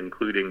heavily,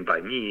 including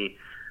by me,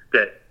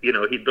 that,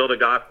 he'd built a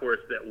golf course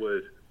that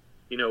was,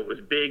 it was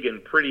big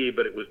and pretty,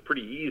 but it was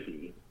pretty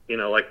easy. In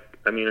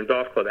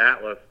Golf Club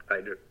Atlas,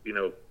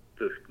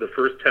 the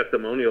first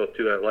testimonials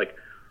to it, like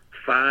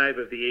 5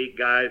 of the 8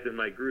 guys in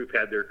my group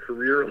had their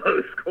career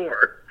low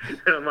score.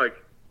 And I'm like,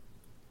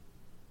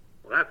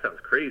 well, that sounds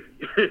crazy.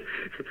 If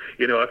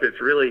it's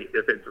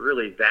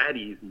really that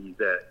easy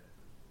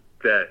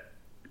that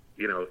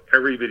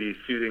everybody's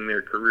shooting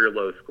their career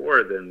low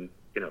score, then,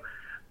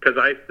 because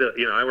I still,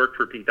 I work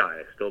for Pete Dye.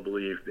 I still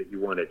believe that you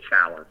want to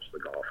challenge the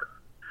golfer.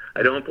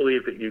 I don't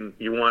believe that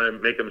you want to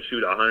make them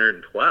shoot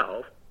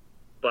 112,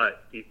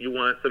 but you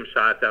want some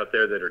shots out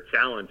there that are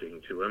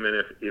challenging to them.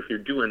 And if you're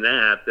doing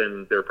that,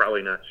 then they're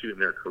probably not shooting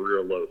their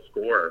career low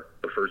score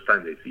the first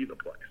time they see the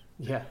place.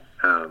 Yeah.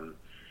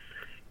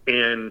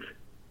 And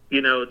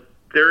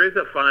there is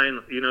a fine,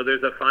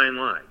 there's a fine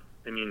line.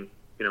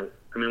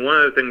 One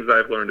of the things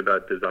I've learned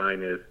about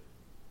design is,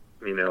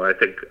 I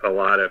think a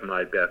lot of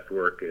my best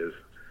work is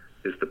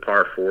the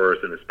par fours,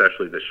 and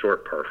especially the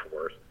short par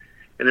fours.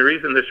 And the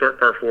reason the short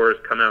par fours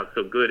come out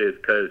so good is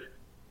because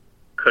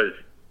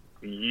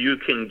you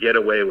can get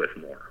away with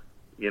more.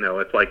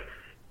 It's like,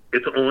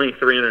 it's only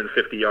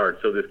 350 yards,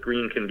 so this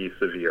green can be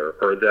severe,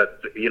 or that,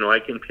 I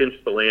can pinch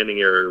the landing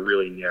area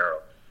really narrow,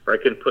 or I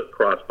can put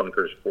cross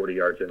bunkers 40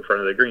 yards in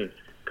front of the green,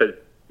 because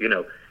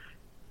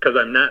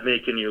I'm not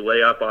making you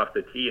lay up off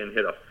the tee and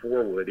hit a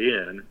 4-wood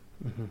in.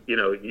 Mm-hmm.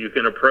 You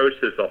can approach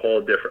this a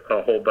whole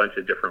bunch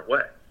of different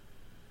ways.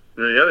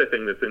 And the other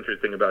thing that's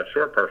interesting about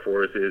short par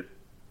fours is,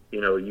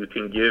 you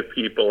can give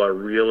people a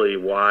really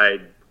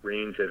wide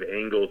range of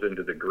angles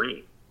into the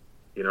green.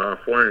 On a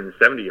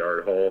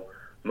 470-yard hole,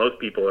 most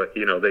people,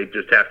 they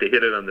just have to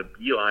hit it on the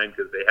beeline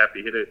because they have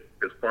to hit it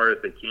as far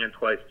as they can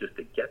twice just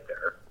to get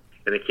there.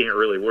 And they can't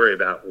really worry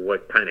about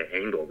what kind of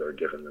angle they're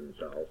giving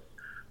themselves.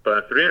 But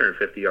a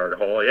 350-yard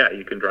hole, yeah,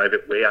 you can drive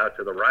it way out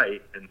to the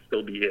right and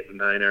still be hitting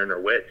 9-iron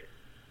or wedge.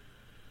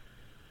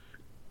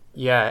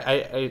 Yeah,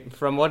 I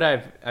from what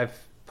I've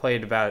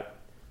played about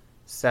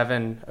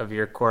 7 of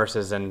your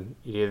courses, and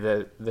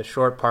the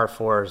short par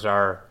fours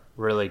are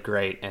really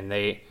great.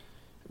 And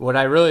what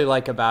I really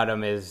like about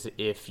them is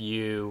if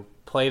you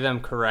play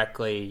them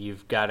correctly,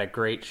 you've got a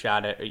great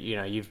shot at,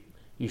 you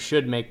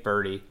should make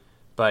birdie.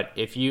 But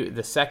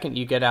the second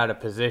you get out of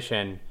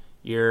position,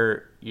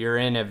 you're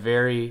in a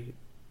very,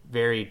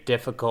 very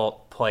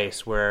difficult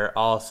place where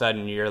all of a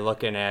sudden you're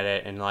looking at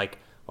it and like,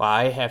 well,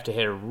 I have to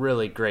hit a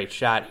really great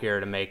shot here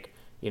to make,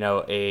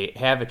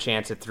 have a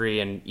chance at 3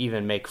 and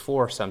even make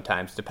 4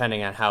 sometimes,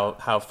 depending on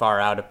how far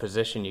out of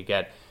position you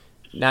get.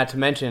 Not to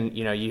mention,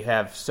 you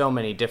have so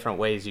many different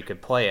ways you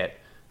could play it.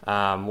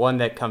 One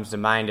that comes to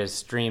mind is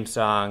Stream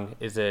Song.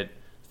 Is it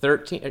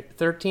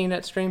 13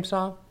 at Stream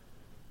Song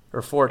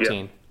or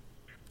 14? Yeah.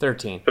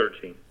 13.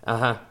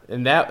 Uh-huh.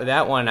 And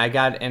that one,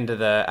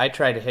 I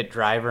tried to hit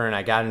driver and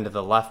I got into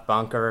the left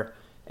bunker,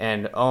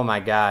 and oh my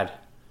God,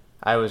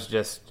 I was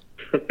just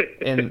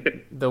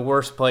in the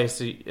worst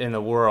place in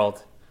the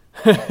world.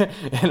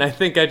 And I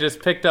think I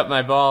just picked up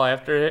my ball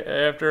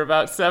after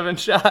about 7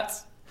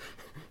 shots.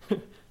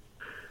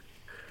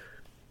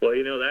 Well,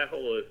 that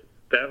hole is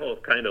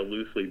kind of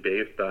loosely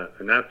based on,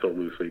 and not so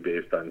loosely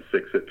based on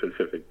 6 at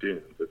Pacific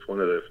Dunes.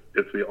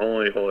 It's the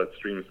only hole at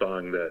Stream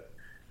Song that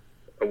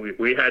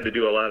we had to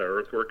do a lot of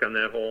earthwork on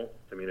that hole.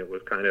 It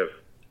was kind of,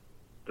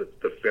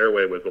 the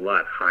fairway was a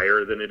lot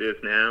higher than it is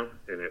now,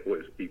 and it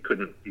was, you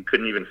couldn't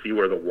even see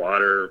where the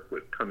water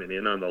was coming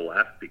in on the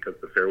left because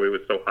the fairway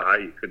was so high.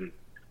 You couldn't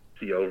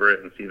see over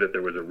it and see that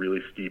there was a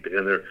really steep,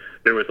 and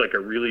there was like a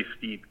really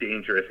steep,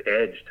 dangerous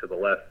edge to the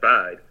left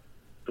side.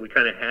 So we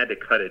kind of had to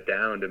cut it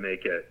down to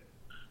make it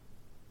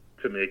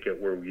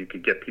where you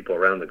could get people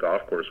around the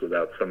golf course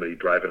without somebody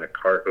driving a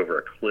cart over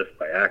a cliff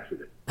by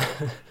accident.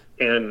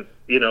 And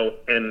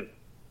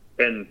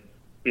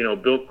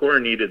Bill Core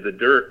needed the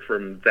dirt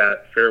from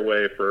that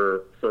fairway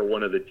for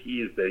one of the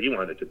tees that he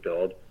wanted to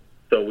build.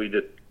 So we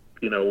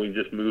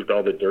just moved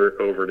all the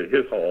dirt over to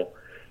his hole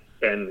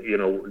and,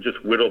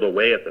 just whittled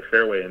away at the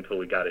fairway until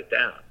we got it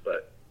down.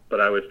 But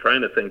I was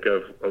trying to think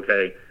of,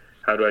 okay,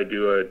 how do I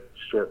do a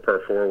short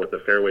par 4 with the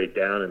fairway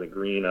down and the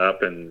green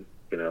up? And,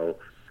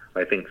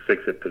 I think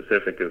 6 at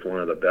Pacific is one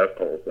of the best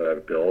holes that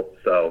I've built.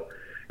 So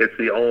it's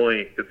the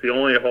only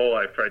hole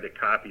I've tried to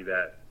copy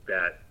that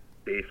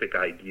basic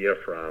idea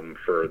from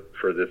for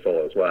this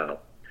hole as well.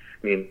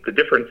 The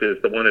difference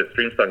is the one at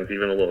Stream Song is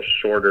even a little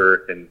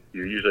shorter, and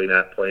you're usually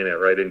not playing it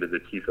right into the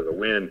teeth of the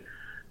wind.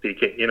 So you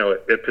can,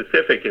 at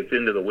Pacific, it's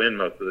into the wind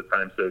most of the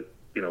time. So,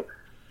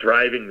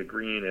 driving the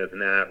green is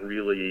not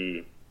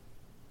really,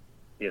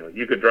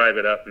 you could drive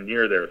it up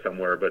near there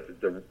somewhere, but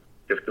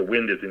if the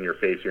wind is in your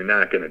face, you're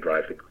not going to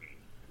drive the green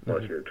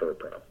unless you're a tour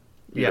pro.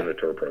 Even the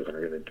tour pros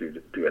aren't going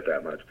to do it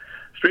that much.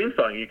 Stream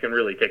Song, you can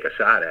really take a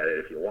shot at it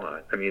if you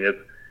want.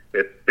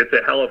 It's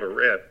a hell of a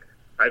risk.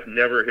 I've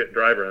never hit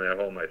driver on that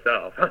hole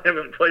myself. I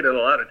haven't played it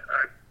a lot of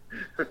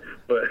times,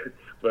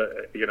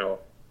 but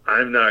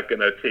I'm not going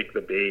to take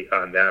the bait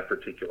on that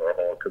particular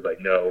hole because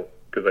I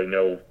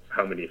know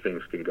how many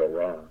things can go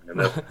wrong. And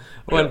that's,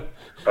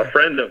 a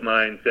friend of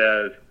mine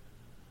says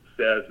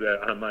that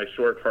on my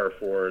short par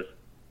fours,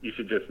 you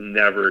should just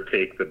never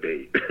take the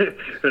bait.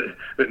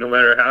 That no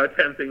matter how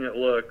tempting it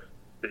looks,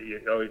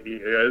 it'll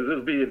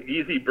be an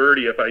easy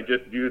birdie if I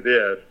just do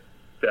this.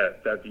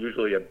 That's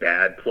usually a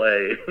bad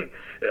play,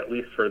 at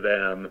least for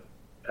them,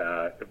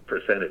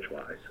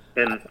 percentage-wise.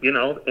 And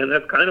and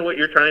that's kind of what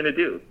you're trying to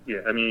do.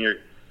 Yeah, I mean,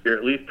 you're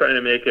at least trying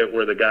to make it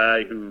where the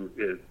guy who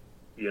is,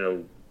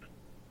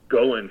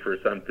 going for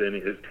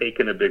something is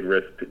taking a big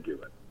risk to do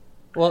it.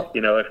 Well,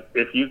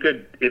 if you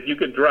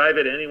could drive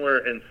it anywhere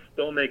and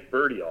still make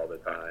birdie all the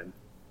time,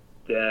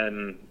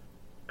 then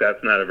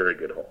that's not a very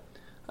good hole.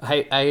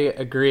 I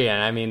agree,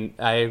 and I mean,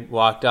 I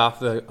walked off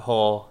the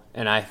hole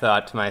and I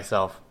thought to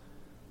myself,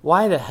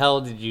 why the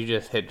hell did you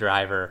just hit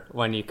driver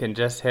when you can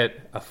just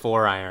hit a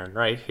 4-iron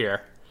right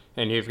here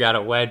and you've got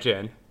a wedge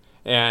in?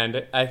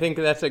 And I think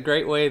that's a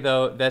great way,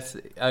 though. That's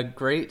a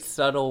great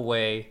subtle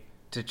way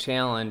to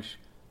challenge,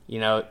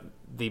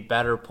 the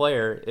better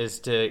player, is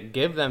to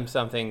give them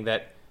something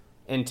that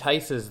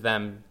entices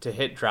them to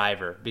hit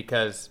driver,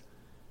 because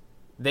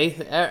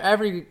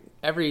every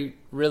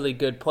really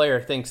good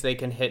player thinks they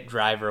can hit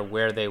driver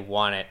where they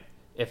want it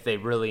if they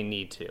really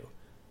need to.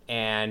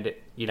 And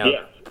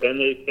yes, and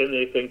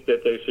they think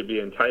that they should be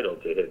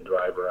entitled to hit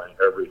driver on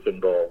every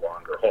single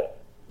longer hole.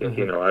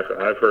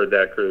 Mm-hmm. I've heard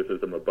that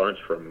criticism a bunch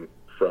from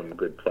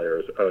good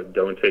players. Oh,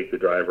 don't take the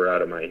driver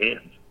out of my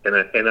hands, and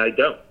I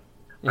don't.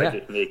 Yeah. I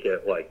just make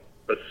it like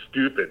a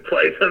stupid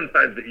play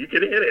sometimes that you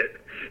can hit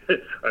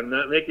it. I'm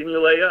not making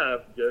you lay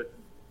up. Just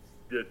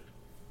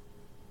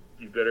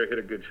you better hit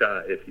a good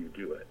shot if you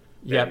do it.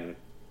 Yep.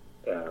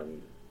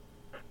 And,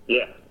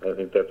 I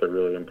think that's a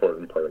really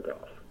important part of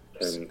golf.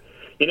 And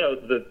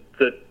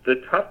the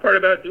tough part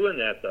about doing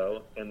that,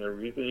 though, and the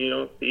reason you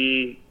don't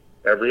see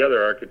every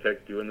other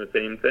architect doing the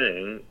same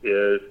thing,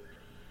 is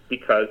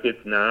because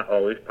it's not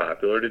always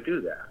popular to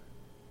do that.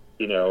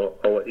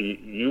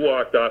 You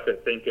walked off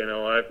it thinking,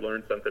 I've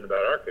learned something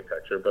about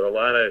architecture, but a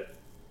lot of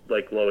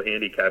low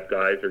handicap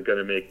guys are going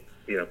to make,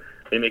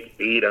 they make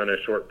 8 on a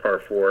short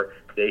par 4.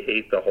 They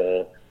hate the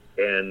hole,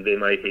 and they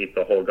might hate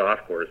the whole golf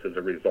course as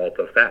a result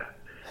of that.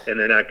 And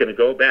they're not going to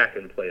go back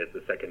and play it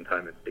the second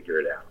time and figure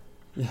it out.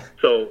 Yeah.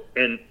 So,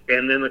 and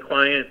then the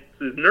client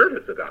is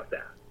nervous about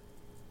that.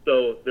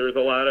 So there's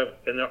a lot of,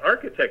 and the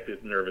architect is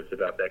nervous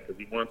about that because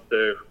he wants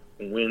to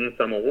win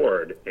some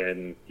award,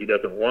 and he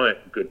doesn't want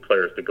good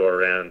players to go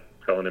around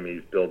telling him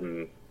he's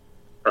building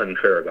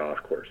unfair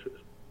golf courses.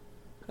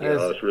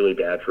 It's really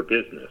bad for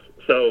business.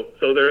 So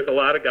there's a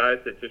lot of guys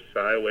that just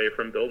shy away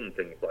from building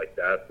things like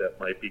that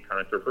might be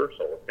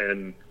controversial.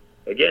 And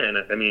again,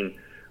 I mean,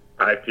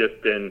 I've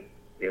just been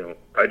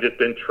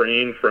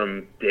trained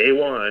from day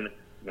one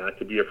not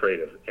to be afraid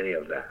of any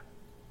of that.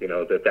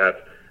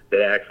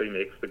 That actually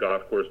makes the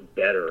golf course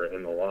better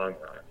in the long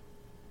run,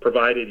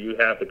 provided you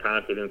have the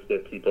confidence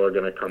that people are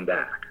going to come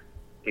back,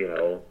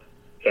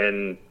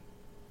 and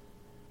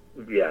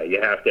you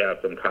have to have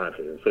some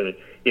confidence. And,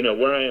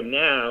 where I am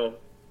now,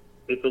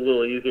 it's a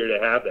little easier to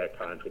have that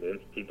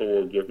confidence. People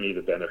will give me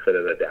the benefit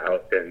of the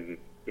doubt, and,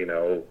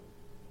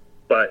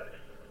 but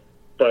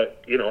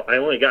I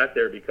only got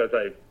there because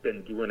I've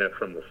been doing it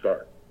from the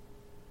start.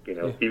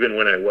 Even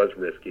when I was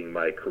risking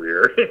my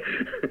career,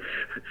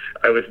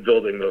 I was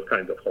building those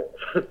kinds of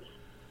holes.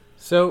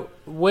 So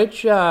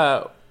which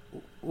of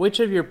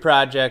your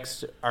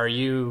projects are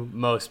you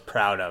most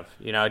proud of?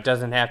 It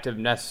doesn't have to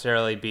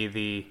necessarily be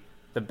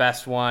the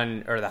best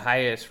one or the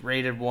highest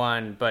rated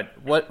one,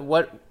 but what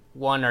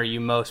one are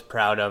you most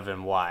proud of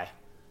and why?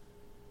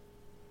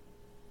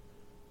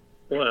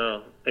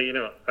 Well, I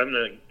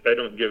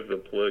don't give the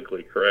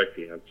politically correct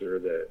answer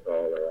that they're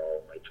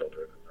all my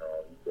children and they're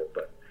all equal,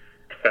 but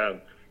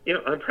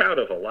I'm proud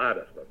of a lot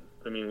of them.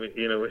 I mean,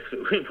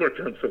 we've worked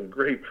on some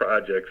great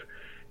projects,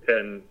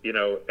 and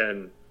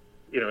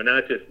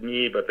not just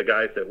me, but the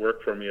guys that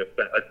work for me have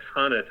spent a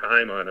ton of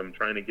time on them,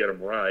 trying to get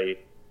them right,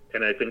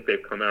 and I think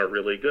they've come out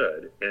really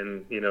good.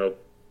 And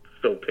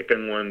so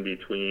picking one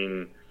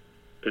between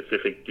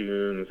Pacific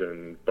Dunes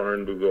and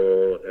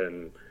Barnbougle,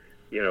 and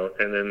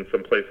and then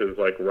some places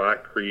like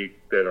Rock Creek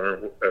that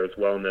aren't as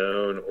well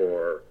known,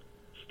 or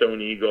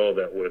Stone Eagle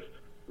that was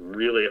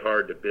really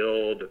hard to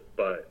build,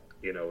 but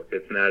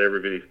it's not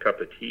everybody's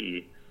cup of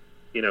tea.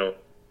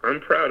 I'm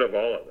proud of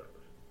all of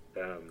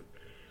those.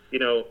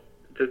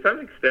 To some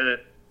extent,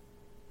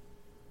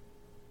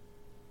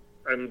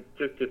 I'm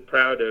just as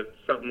proud of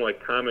something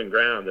like Common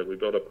Ground, that we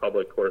built a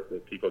public course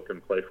that people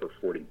can play for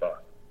 $40,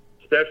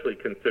 especially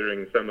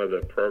considering some of the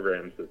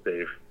programs that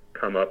they've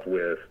come up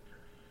with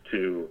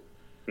to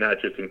not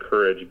just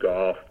encourage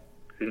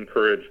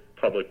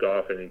public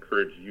golf and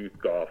encourage youth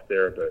golf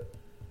there, but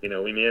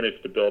we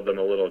managed to build them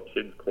a little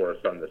kids course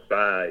on the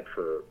side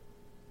for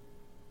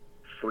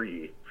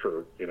free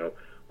for,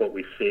 what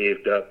we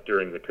saved up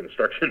during the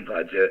construction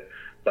budget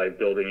by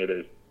building it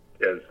as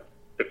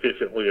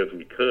efficiently as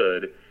we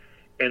could.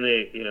 And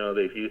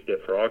they've used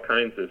it for all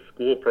kinds of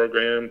school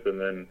programs, and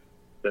then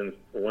then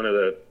one of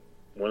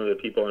the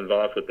people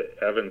involved with the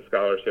Evans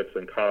scholarships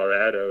in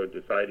Colorado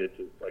decided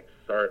to like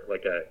start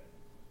like a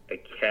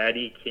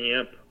caddy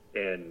camp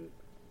and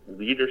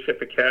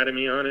leadership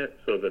academy on it,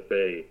 so that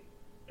they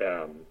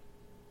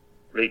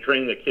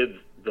train the kids,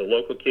 the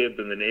local kids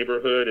in the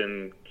neighborhood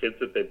and kids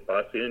that they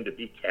bus in to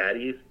be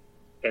caddies,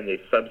 and they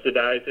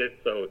subsidize it.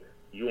 So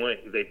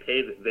they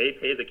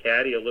pay the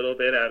caddy a little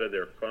bit out of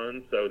their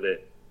fund, so that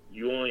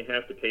you only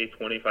have to pay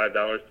 $25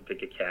 to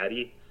pick a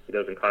caddy. It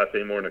doesn't cost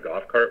any more than a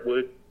golf cart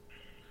would.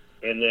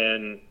 And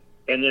then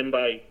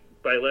by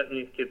letting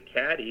these kids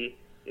caddy,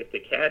 if they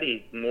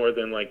caddy more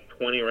than like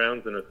 20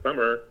 rounds in a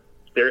summer,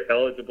 they're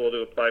eligible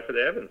to apply for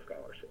the Evans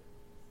scholarship.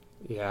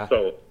 Yeah.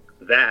 So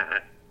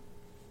that,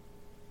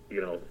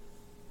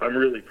 I'm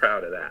really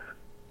proud of that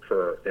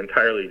for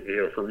entirely,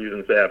 for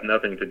reasons that have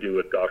nothing to do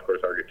with golf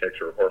course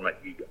architecture or my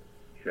ego.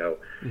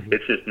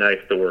 It's just nice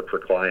to work for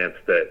clients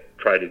that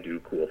try to do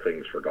cool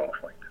things for golf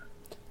like that.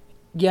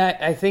 Yeah,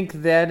 I think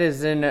that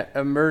is an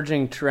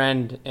emerging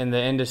trend in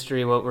the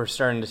industry. What we're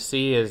starting to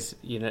see is,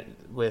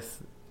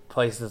 with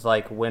places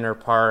like Winter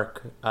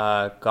Park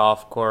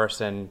Golf Course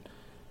and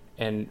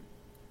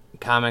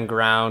Common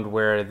Ground,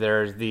 where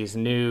there's these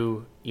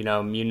new,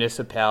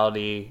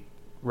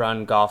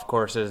 municipality-run golf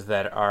courses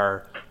that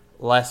are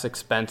less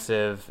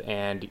expensive.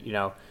 And,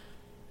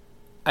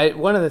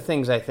 one of the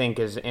things I think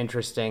is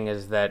interesting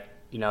is that,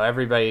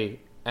 everybody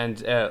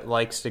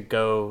likes to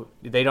go,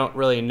 they don't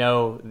really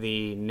know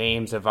the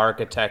names of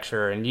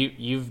architecture, and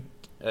you've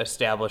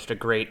established a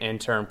great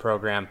intern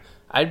program.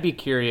 I'd be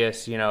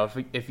curious,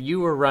 if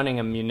you were running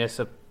a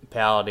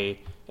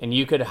municipality and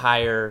you could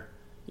hire,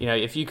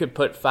 if you could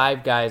put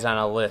 5 guys on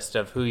a list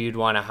of who you'd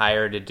want to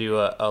hire to do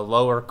a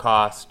lower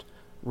cost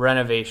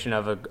renovation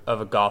of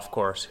a golf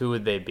course, who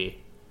would they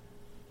be?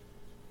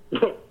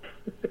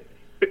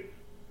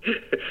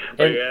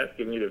 Are you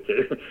asking me to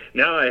pick?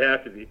 Now I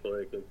have to be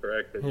politically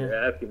correct, because you're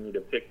asking me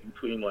to pick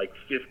between like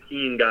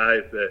 15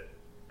 guys that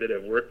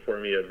have worked for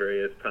me at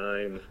various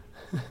times,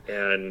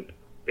 and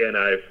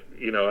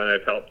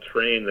I've helped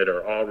train, that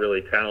are all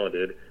really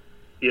talented,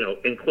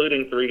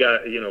 including 3 guys,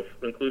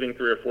 including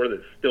 3 or 4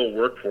 that still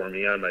work for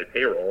me on my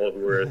payroll,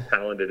 who are as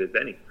talented as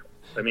any.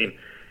 I mean,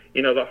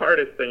 the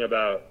hardest thing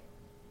about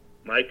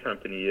my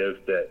company is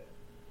that,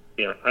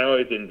 I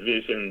always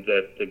envisioned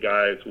that the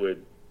guys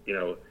would,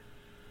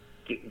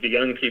 the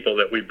young people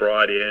that we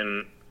brought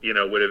in,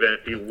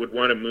 would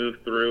want to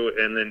move through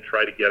and then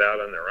try to get out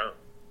on their own.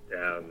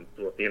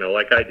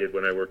 Like I did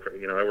when I worked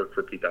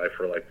for Pete Dye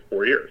for like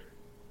 4 years.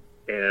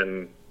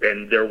 And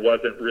there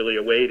wasn't really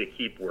a way to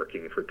keep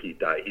working for Pete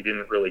Dye. He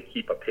didn't really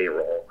keep a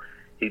payroll.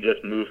 He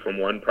just moved from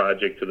one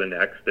project to the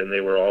next, and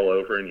they were all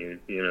over, and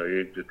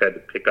you just had to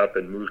pick up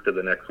and move to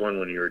the next one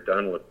when you were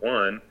done with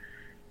one.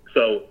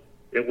 So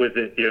it was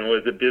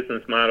a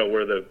business model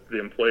where the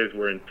employees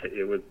were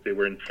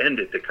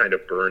intended to kind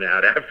of burn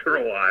out after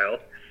a while,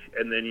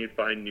 and then you'd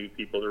find new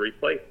people to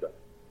replace them.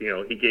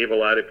 He gave a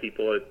lot of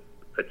people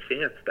a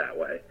chance that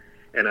way,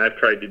 and I've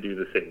tried to do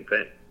the same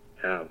thing.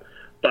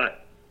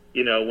 But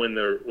when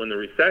the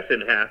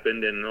recession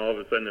happened and all of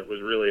a sudden it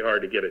was really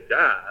hard to get a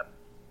job,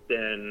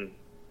 then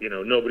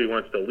nobody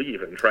wants to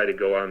leave and try to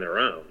go on their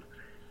own,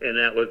 and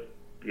that was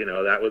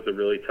a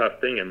really tough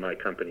thing in my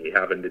company,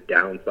 having to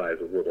downsize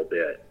a little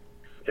bit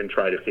and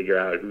try to figure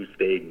out who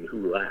stayed and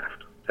who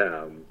left.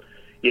 And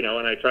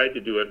I tried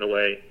to do it in a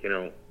way,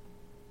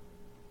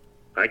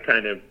 I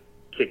kind of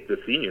kicked the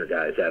senior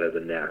guys out of the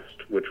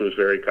nest, which was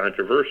very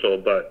controversial,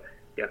 but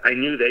I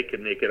knew they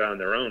could make it on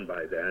their own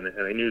by then,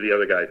 and I knew the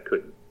other guys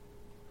couldn't.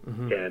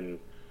 Mm-hmm.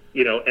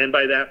 And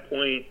by that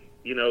point,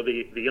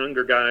 the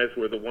younger guys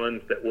were the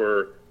ones that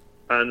were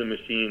on the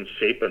machine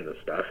shaping the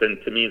stuff, and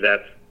to me,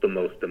 that's the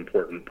most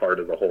important part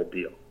of the whole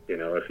deal.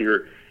 If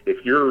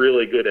you're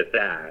really good at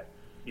that,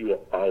 you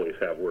will always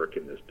have work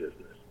in this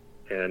business.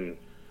 And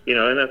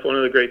that's one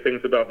of the great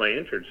things about my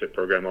internship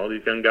program. All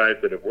these young guys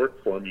that have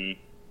worked for me,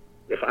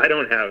 if I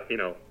don't have,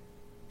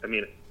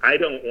 I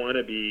don't want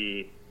to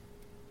be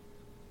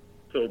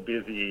so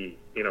busy,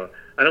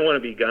 I don't want to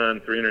be gone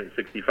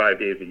 365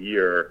 days a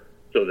year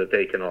so that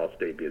they can all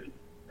stay busy.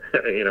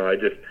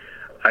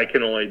 I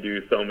can only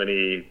do so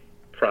many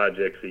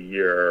projects a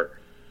year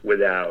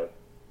without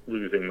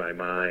losing my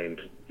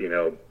mind,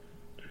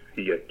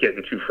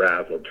 getting too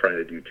frazzled trying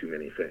to do too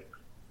many things.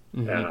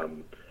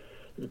 Mm-hmm.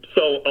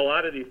 So a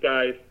lot of these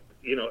guys,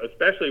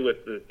 especially with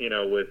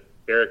with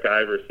Eric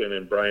Iverson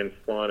and Brian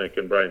Slonick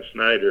and Brian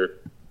Schneider,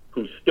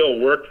 who still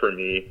work for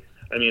me.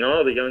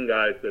 All the young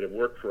guys that have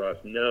worked for us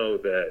know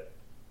that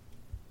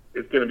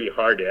it's going to be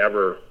hard to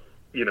ever,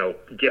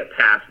 get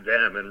past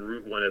them and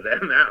root one of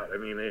them out.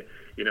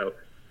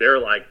 They're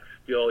like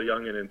still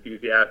young and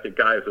enthusiastic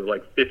guys with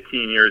like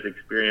 15 years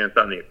experience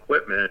on the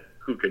equipment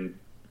who can,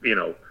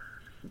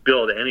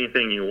 build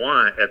anything you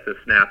want at the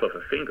snap of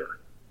a finger.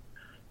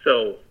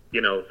 So,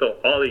 so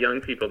all the young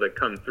people that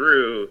come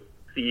through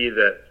see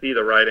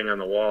the writing on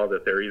the wall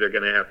that they're either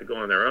going to have to go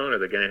on their own or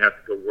they're going to have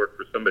to go work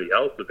for somebody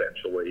else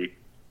eventually,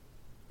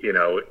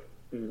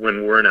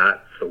 when we're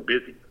not so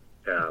busy.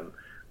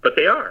 but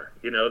they are.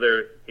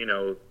 They're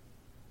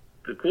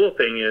the cool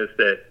thing is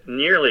that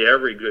nearly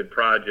every good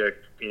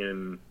project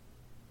in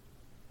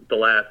the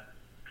last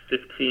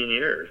 15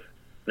 years,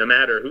 no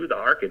matter who the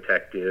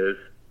architect is,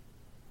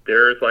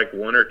 there's like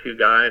one or two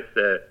guys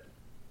that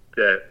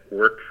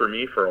worked for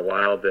me for a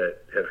while that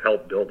have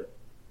helped build it.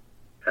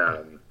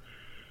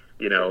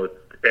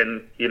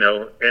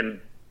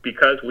 And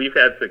because we've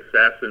had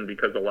success, and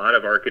because a lot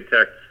of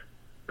architects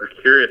are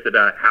curious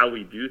about how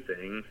we do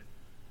things,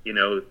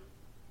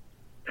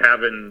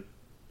 having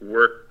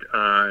worked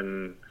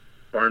on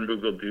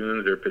Barnbougle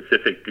Dunes or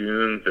Pacific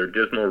Dunes or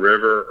Dismal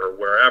River or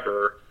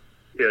wherever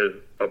is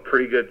a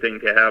pretty good thing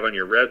to have on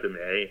your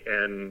resume.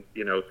 And,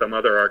 some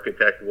other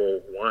architect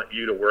will want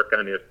you to work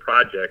on his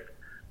project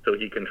so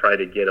he can try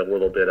to get a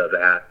little bit of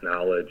that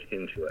knowledge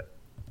into it.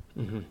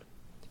 Mm-hmm.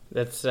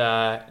 That's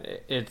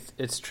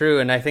it's true,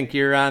 and I think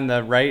you're on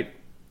the right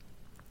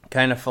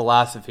kind of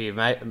philosophy.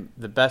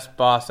 The best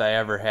boss I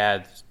ever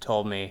had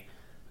told me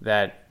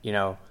that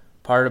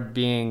part of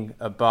being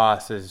a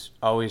boss is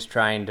always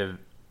trying to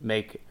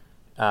make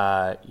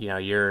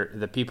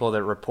the people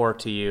that report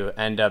to you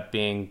end up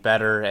being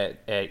better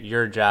at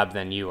your job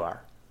than you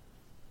are.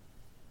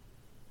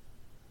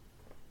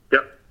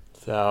 Yep.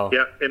 So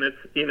yeah, and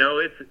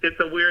it's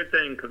a weird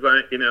thing because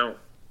I'm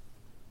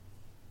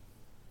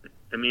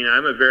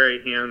a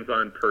very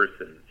hands-on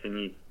person,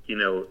 and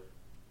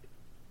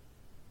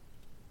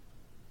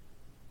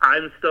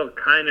I'm still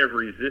kind of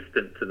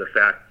resistant to the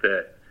fact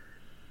that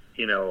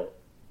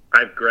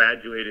I've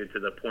graduated to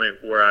the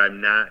point where I'm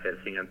not as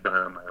hands-on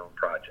on my own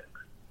projects.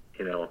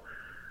 I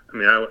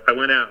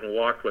went out and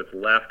walked what's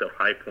left of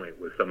High Point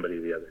with somebody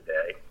the other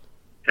day,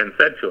 and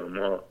said to him,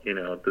 "Well,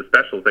 the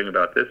special thing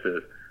about this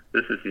is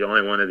the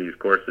only one of these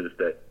courses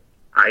that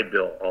I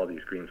built all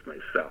these greens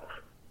myself."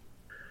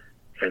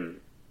 And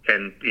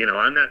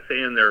I'm not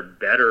saying they're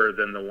better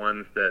than the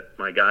ones that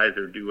my guys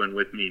are doing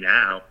with me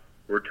now.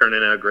 We're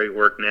turning out great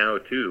work now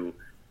too,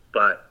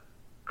 but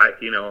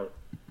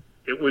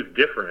it was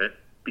different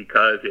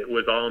because it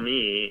was all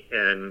me,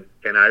 and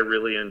I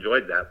really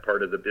enjoyed that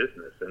part of the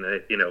business. And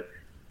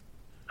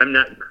I'm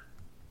not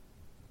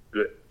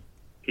good,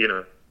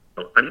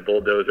 I'm a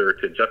bulldozer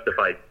to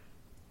justify.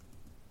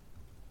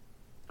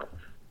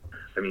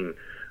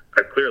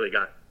 I've clearly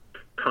got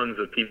tons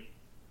of people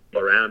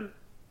around.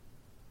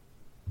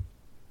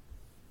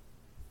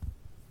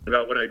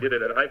 About when I did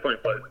it at High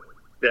Point was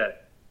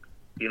that,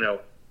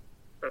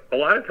 a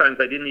lot of times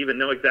I didn't even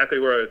know exactly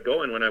where I was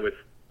going when I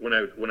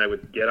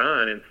would get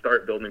on and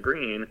start building a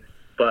green,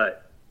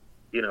 but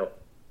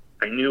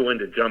I knew when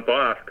to jump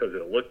off because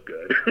it looked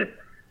good.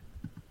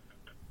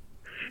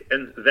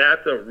 And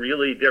that's a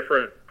really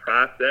different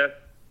process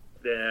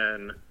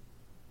than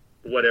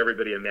what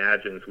everybody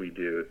imagines we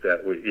do.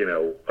 That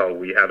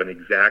we have an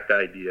exact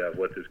idea of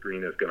what this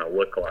green is going to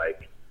look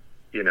like,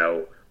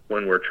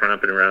 when we're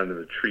tromping around in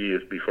the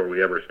trees before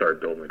we ever start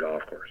building a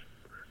golf course.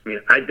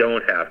 I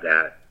don't have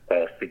that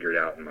all figured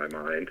out in my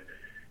mind.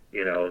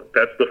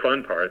 That's the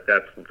fun part.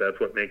 That's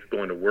what makes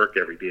going to work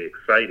every day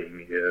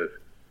exciting is,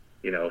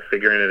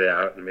 figuring it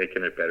out and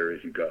making it better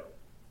as you go.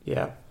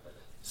 Yeah.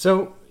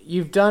 So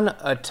you've done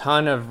a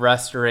ton of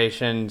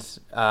restorations,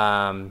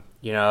 of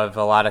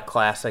a lot of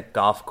classic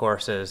golf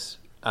courses.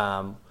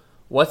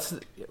 What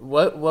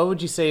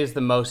would you say is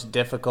the most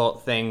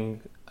difficult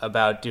thing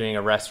about doing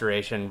a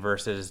restoration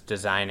versus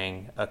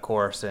designing a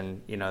course,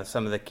 and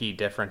some of the key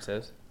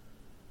differences?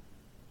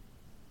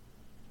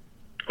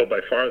 Oh,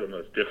 by far the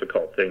most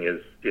difficult thing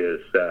is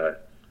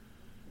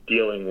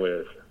dealing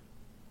with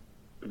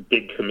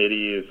big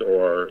committees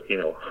or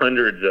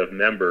hundreds of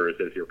members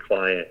as your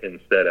client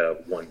instead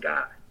of one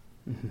guy.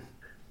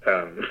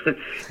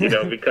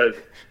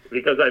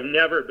 Because I've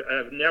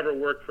never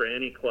worked for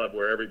any club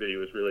where everybody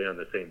was really on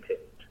the same page.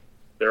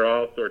 There are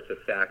all sorts of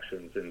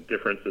factions and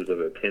differences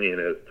of opinion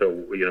as to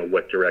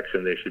what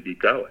direction they should be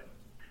going,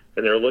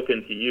 and they're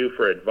looking to you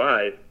for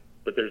advice.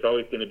 But there's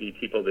always going to be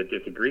people that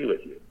disagree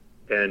with you,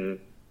 and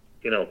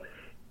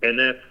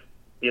that's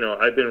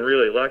I've been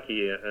really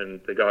lucky,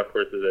 and the golf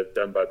courses I've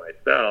done by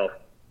myself.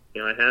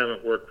 I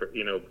haven't worked for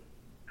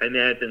I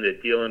imagine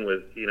that dealing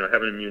with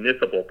having a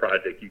municipal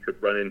project, you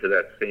could run into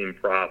that same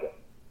problem.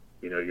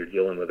 You're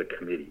dealing with a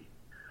committee.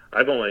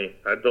 I've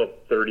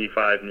built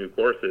 35 new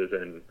courses,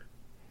 and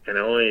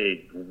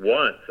only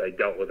once I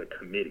dealt with a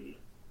committee.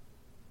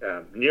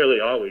 Nearly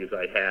always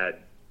I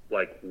had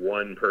like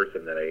one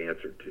person that I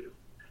answered to.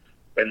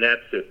 And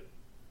that's just,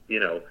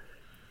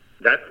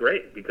 that's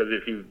great, because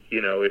if you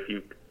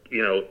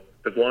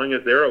as long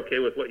as they're okay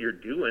with what you're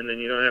doing, then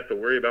you don't have to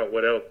worry about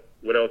what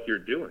else you're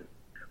doing.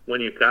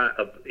 When you've got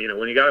a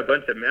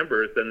bunch of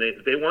members, then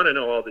they want to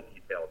know all the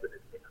details in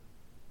advance.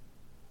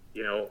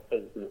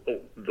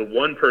 The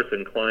one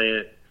person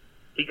client,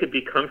 he could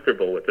be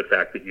comfortable with the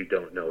fact that you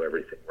don't know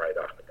everything right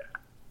off the bat.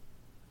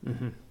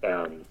 Mm-hmm.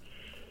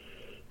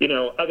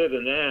 Other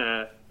than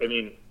that,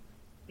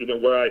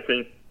 where I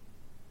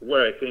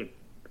think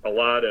a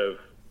lot of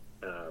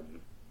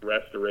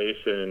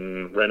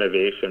restoration,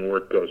 renovation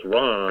work goes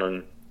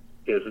wrong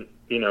is,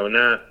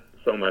 not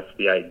so much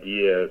the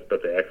ideas,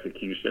 but the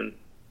execution.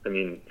 I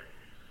mean,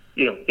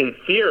 in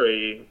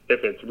theory,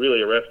 if it's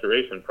really a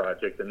restoration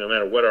project, then no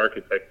matter what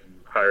architect you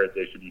hire,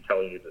 they should be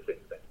telling you the same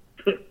thing.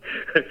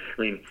 I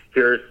mean,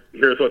 here's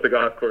what the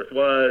golf course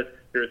was.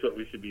 Here's what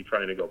we should be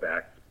trying to go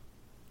back to.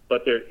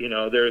 But there's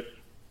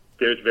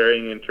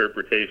varying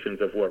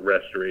interpretations of what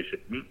restoration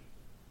means.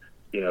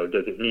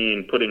 Does it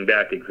mean putting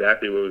back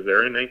exactly what was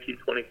there in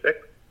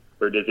 1926,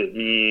 or does it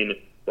mean,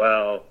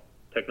 well,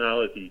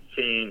 technology's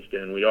changed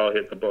and we all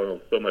hit the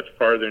ball so much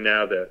farther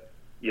now that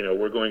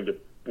we're going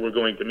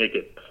to make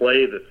it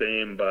play the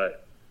same,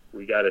 but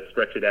we got to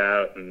stretch it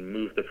out and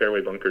move the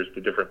fairway bunkers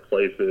to different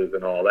places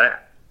and all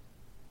that.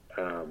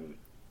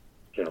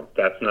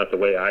 That's not the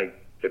way I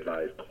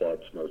advise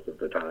clubs most of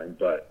the time,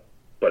 but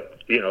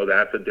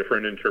that's a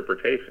different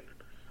interpretation.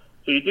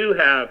 So you do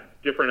have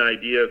different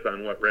ideas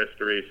on what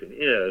restoration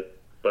is,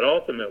 but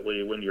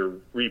ultimately when you're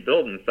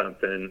rebuilding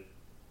something,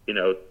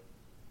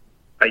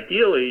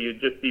 ideally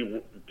you'd just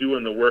be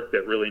doing the work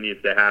that really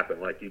needs to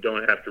happen. Like, you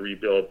don't have to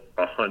rebuild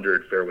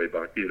 100 fairway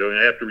bunkers. You don't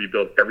have to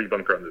rebuild every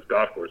bunker on this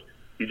golf course.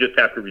 You just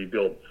have to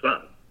rebuild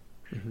some.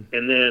 Mm-hmm.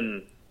 And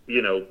then,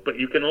 but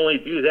you can only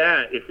do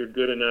that if you're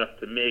good enough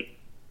to make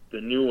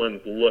the new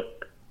ones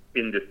look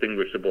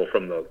indistinguishable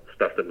from the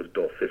stuff that was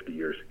built 50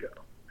 years ago.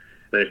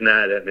 There's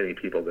not that many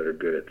people that are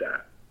good at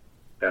that.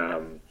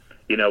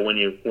 When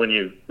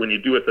you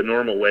do it the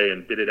normal way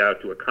and bid it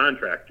out to a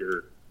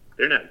contractor,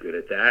 they're not good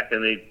at that,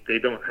 and they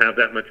don't have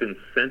that much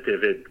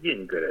incentive at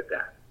being good at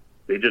that.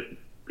 They just,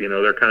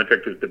 their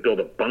contract is to build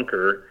a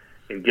bunker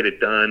and get it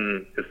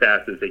done as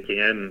fast as they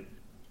can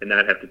and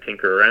not have to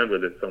tinker around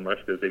with it so much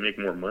because they make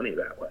more money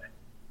that way.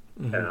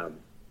 Mm-hmm.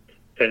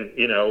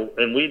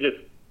 And we just,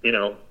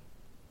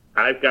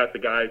 I've got the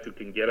guys who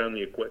can get on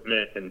the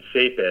equipment and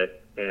shape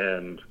it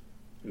and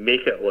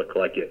make it look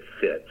like it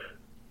fits.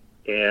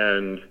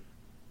 And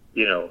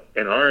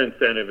our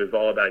incentive is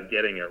all about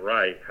getting it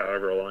right,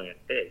 however long it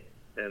takes.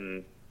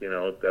 And,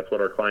 that's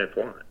what our clients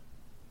want.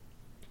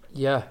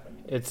 Yeah.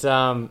 It's,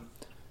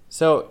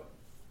 so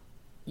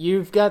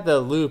you've got the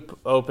Loop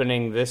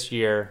opening this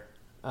year,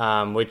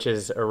 which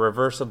is a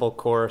reversible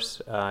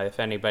course. If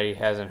anybody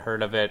hasn't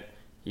heard of it,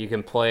 you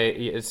can play,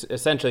 it's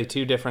essentially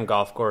 2 different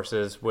golf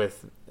courses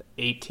with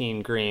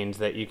 18 greens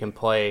that you can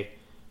play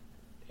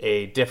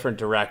a different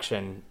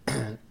direction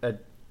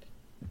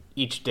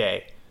each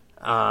day.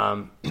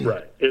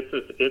 Right.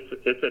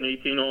 It's an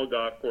 18-hole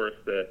golf course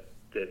that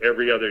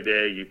every other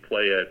day you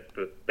play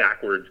it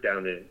backwards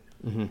down the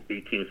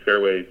 18th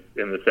fairway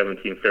in the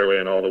 17th fairway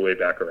and all the way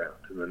back around,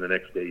 and then the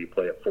next day you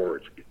play it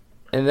forwards.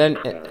 And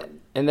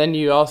then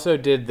you also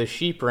did the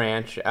Sheep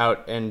Ranch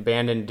out in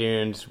Bandon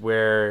Dunes,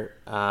 where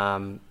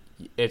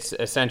it's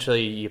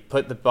essentially you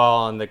put the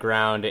ball on the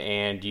ground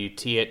and you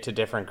tee it to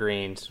different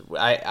greens.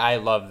 I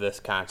love this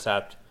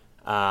concept.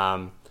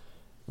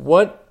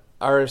 What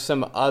are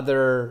some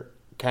other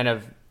kind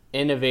of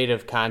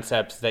innovative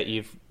concepts that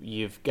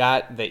you've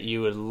got that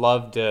you would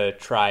love to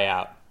try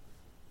out?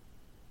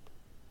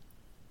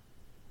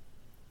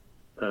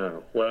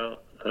 Well,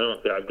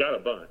 I've got a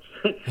bunch.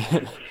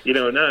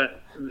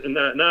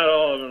 Not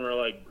all of them are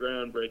like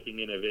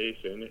groundbreaking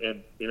innovation.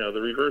 And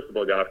the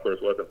reversible golf course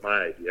wasn't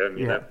my idea. I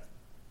mean,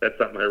 that's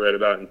something I read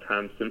about in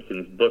Tom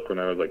Simpson's book when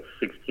I was like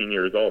 16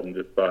 years old, and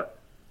just thought,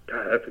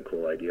 God, that's a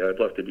cool idea. I'd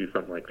love to do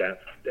something like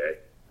that someday.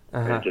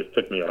 Uh-huh. And it just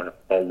took me a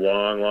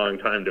long, long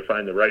time to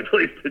find the right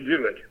place to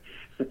do it.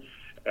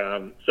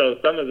 So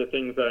some of the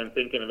things that I'm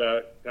thinking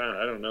about,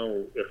 I don't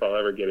know if I'll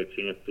ever get a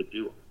chance to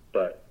do them,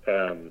 but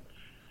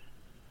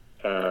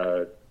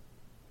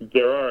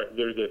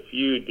there's a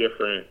few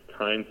different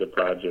kinds of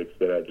projects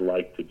that I'd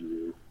like to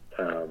do.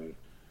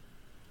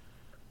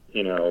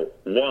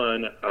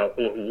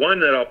 One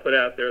that I'll put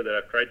out there that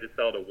I've tried to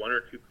sell to 1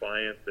 or 2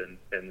 clients, and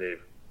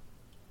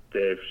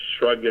they've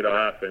shrugged it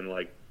off and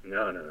like,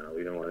 no,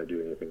 we don't want to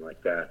do anything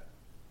like that.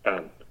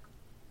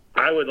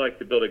 I would like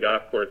to build a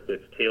golf course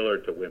that's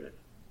tailored to women.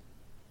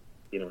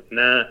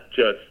 Not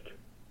just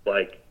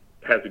like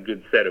has a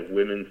good set of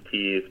women's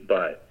tees,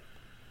 but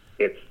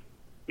it's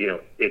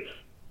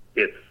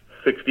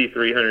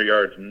 6,300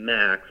 yards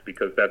max,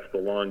 because that's the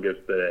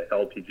longest that an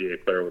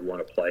LPGA player would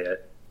want to play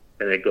it,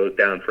 and it goes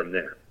down from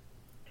there.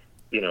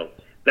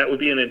 That would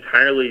be an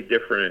entirely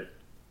different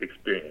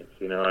experience.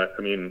 I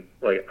mean,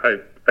 like I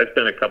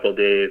spent a couple of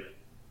days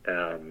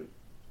in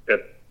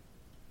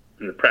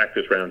the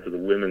practice rounds of the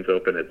Women's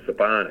Open at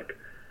Sabonic,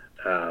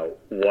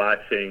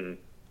 watching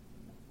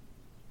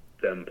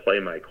them play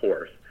my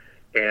course,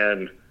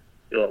 and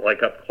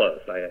like up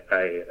close.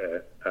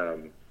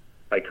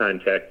 I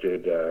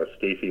contacted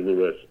Stacey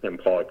Lewis and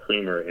Paula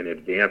Creamer in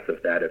advance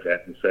of that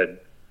event and said,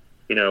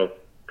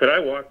 could I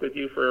walk with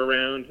you for a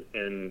round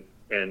and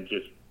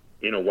just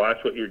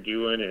watch what you're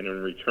doing, and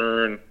in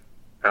return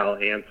I'll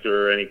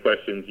answer any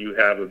questions you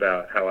have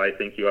about how I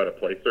think you ought to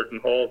play certain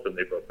holes? And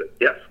they both said,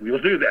 yes, we will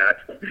do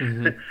that.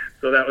 Mm-hmm.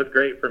 So that was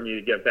great for me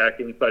to get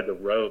back inside the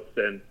ropes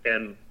and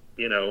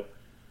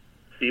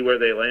see where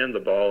they land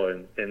the ball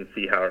and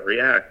see how it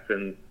reacts.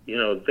 And,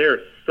 they're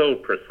so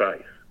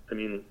precise. I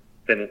mean,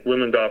 and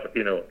women golf,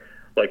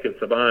 like at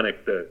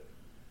Sabonic, the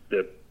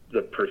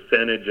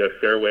percentage of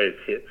fairways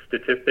hit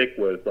statistic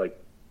was like,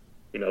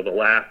 the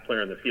last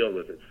player in the field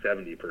was at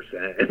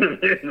 70%, and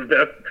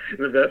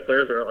the best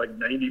players are like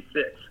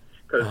 96,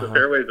 because the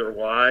fairways are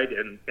wide,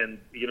 and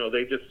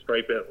they just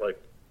stripe it like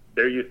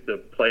they're used to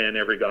playing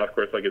every golf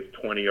course like it's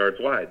 20 yards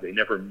wide. They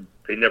never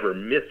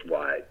miss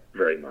wide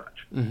very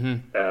much.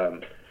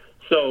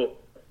 So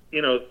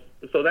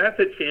that's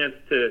a chance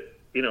to,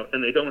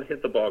 and they don't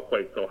hit the ball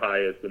quite so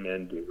high as the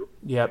men do.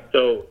 Yep.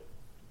 So,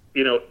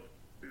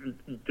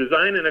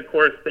 designing a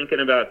course thinking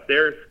about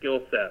their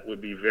skill set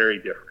would be very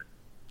different.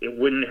 It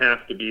wouldn't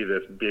have to be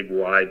this big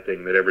wide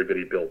thing that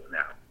everybody builds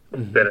now,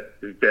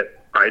 that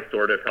I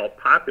sort of helped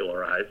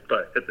popularize.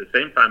 But at the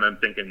same time, I'm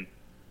thinking,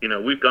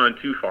 we've gone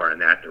too far in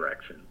that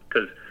direction,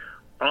 because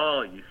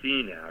all you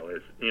see now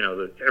is,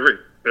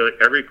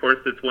 every course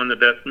that's won the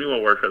Best New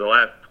Award for the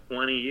last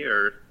 20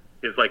 years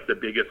is like the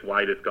biggest,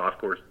 widest golf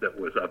course that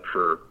was up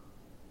for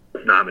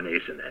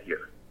nomination that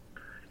year.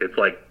 It's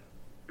like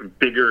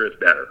bigger is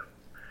better.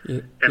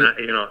 And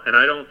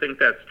I don't think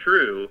that's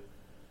true.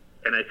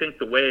 And I think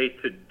the way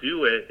to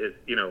do it is,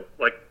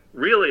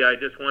 really, I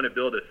just want to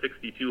build a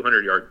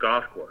 6,200-yard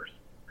golf course.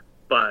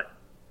 But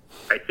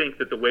I think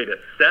that the way to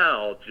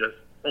sell just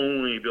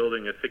only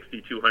building a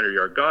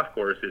 6,200-yard golf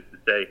course is to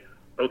say,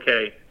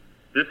 okay,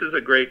 this is a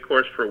great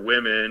course for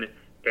women,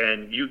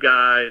 and you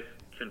guys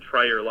can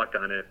try your luck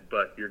on it,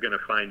 but you're going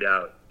to find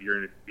out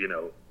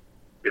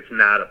it's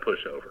not a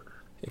pushover.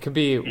 It could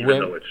be even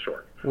though it's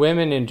short.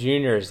 Women and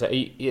juniors.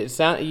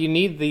 You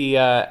need the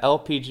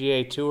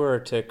LPGA Tour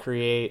to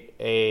create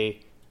a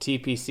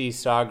TPC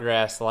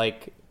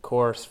Sawgrass-like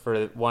course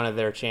for one of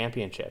their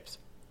championships.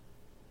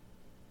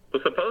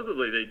 Well,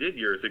 supposedly they did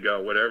years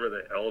ago, whatever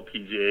the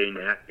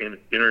LPGA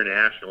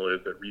International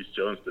is that Reese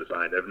Jones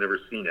designed. I've never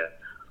seen it.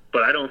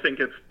 But I don't think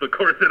it's the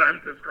course that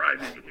I'm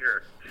describing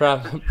here.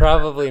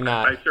 Probably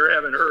not. I sure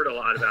haven't heard a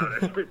lot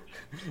about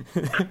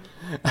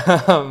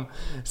it.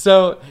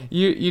 So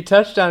you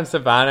touched on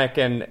Sabonic,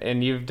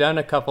 and you've done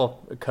a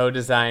couple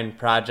co-design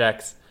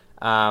projects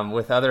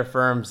with other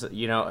firms.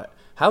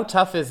 How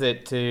tough is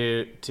it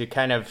to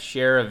kind of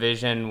share a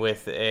vision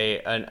with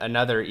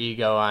another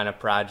ego on a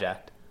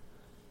project?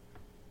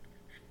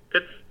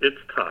 It's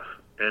tough,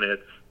 and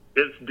it's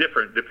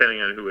different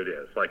depending on who it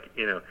is. Like,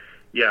 the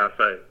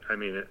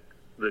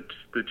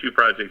two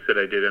projects that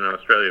I did in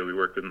Australia, we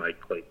worked with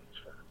Mike Clayton's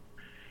firm.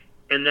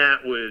 And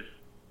that was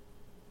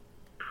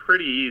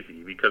pretty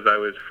easy because I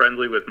was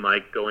friendly with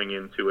Mike going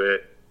into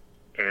it,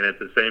 and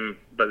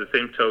by the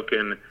same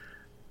token,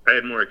 I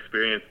had more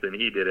experience than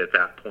he did at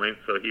that point,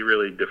 so he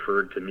really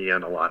deferred to me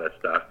on a lot of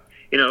stuff.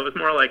 It was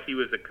more like he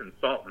was a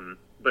consultant,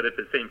 but at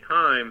the same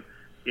time,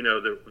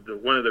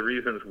 one of the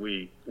reasons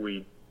we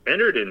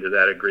entered into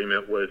that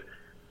agreement was,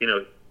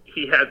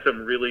 he had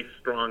some really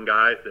strong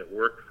guys that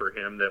worked for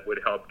him that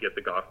would help get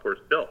the golf course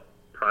built,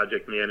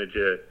 project manage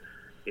it.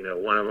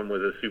 One of them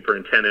was a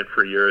superintendent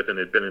for years and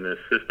had been an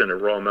assistant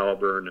at Royal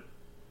Melbourne,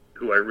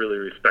 who I really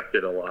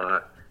respected a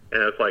lot.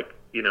 And it's like,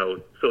 he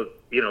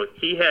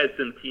had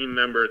some team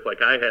members,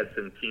 like I had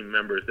some team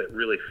members that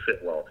really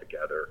fit well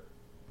together.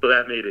 So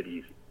that made it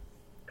easy.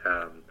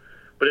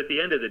 But at the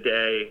end of the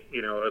day,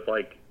 it's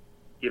like,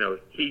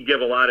 he'd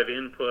give a lot of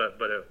input,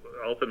 but it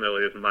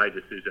ultimately is my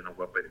decision on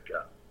what way to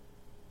go.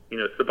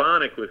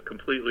 Sabonic was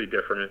completely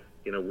different.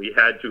 We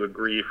had to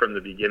agree from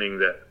the beginning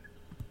that,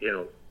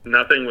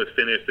 nothing was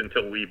finished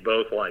until we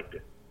both liked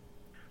it.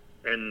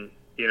 And,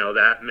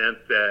 that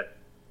meant that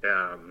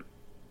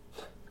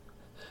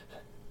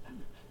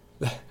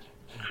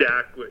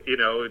Jack,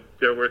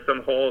 there were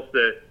some holes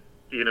that,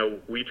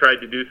 we tried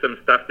to do some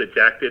stuff that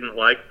Jack didn't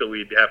like, so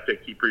we'd have to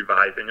keep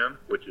revising them,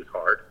 which is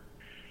hard.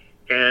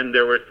 And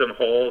there were some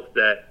holes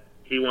that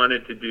he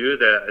wanted to do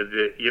that,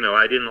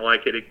 I didn't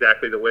like it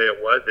exactly the way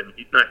it was, and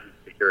he's not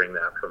used to hearing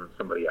that from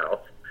somebody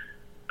else.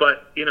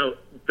 But,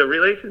 the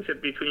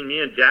relationship between me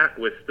and Jack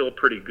was still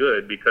pretty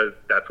good because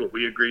that's what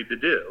we agreed to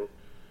do.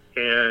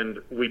 And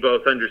we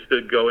both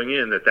understood going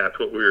in that that's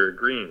what we were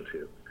agreeing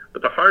to.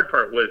 But the hard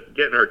part was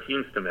getting our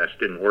teams to mesh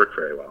didn't work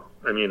very well.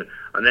 I mean,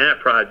 on that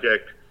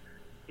project,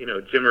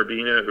 Jim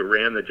Urbina, who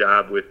ran the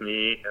job with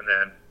me, and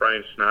then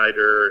Brian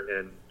Schneider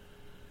and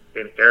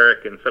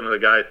Eric and some of the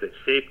guys that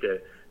shaped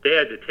it, they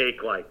had to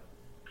take like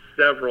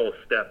several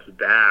steps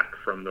back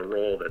from the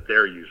role that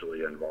they're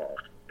usually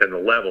involved and the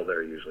level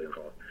they're usually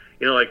involved.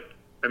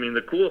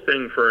 The cool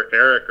thing for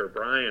Eric or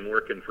Brian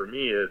working for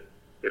me is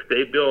if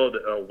they build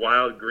a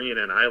wild green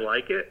and I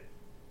like it,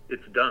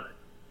 it's done.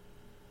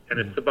 And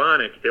at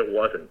Sabonic, it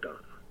wasn't done.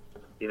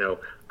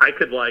 I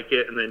could like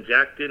it, and then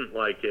Jack didn't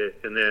like it,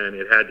 and then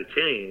it had to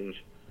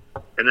change,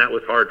 and that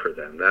was hard for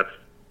them. That's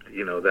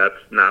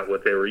not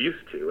what they were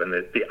used to, and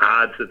the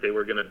odds that they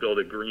were going to build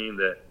a green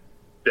that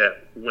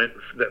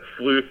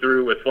flew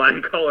through with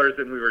flying colors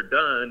and we were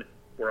done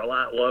were a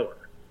lot lower.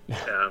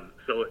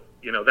 So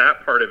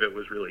that part of it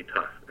was really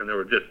tough, and there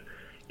were just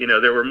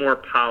there were more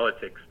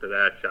politics to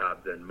that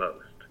job than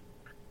most.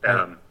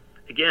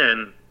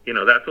 Again,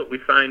 that's what we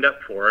signed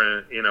up for,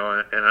 and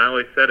I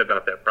always said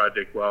about that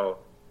project, well,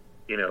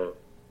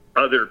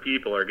 other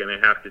people are going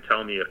to have to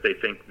tell me if they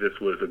think this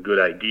was a good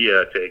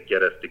idea to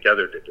get us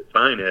together to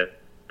design it,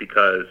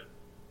 because,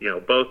 you know,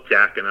 both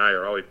Jack and I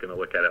are always going to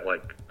look at it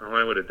like, oh,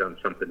 I would have done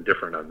something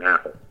different on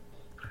that one.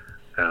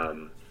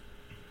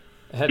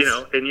 You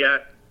know, and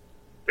yet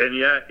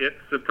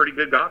it's a pretty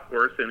good golf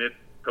course, and it's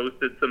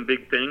hosted some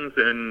big things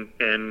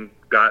and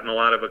gotten a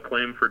lot of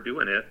acclaim for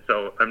doing it.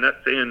 So I'm not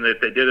saying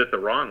that they did it the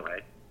wrong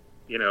way.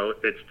 You know,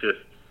 it's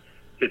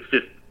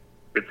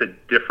a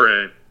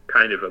different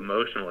kind of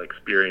emotional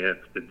experience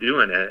to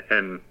doing it.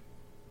 And,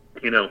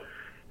 you know,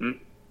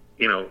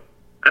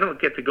 I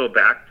don't get to go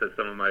back to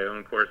some of my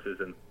own courses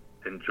and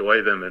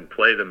enjoy them and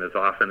play them as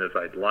often as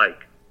I'd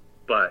like.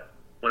 But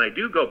when I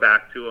do go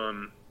back to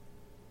them,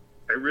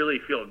 I really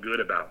feel good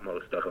about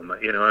most of them.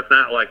 You know, it's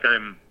not like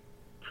I'm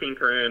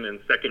tinkering and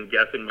second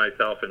guessing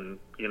myself and,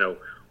 you know,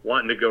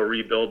 wanting to go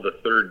rebuild the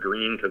third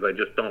green because I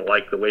just don't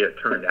like the way it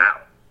turned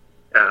out.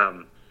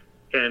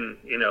 And,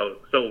 you know,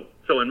 so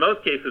in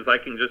most cases I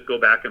can just go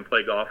back and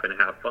play golf and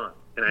have fun.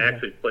 And I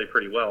actually play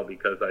pretty well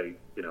because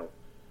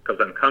because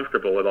I'm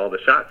comfortable with all the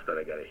shots that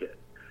I got to hit.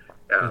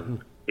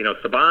 You know,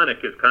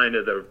 Sabonic is kind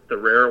of the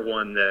rare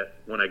one that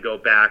when I go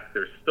back,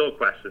 there's still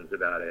questions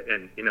about it.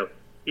 And, you know,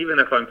 even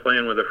if I'm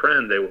playing with a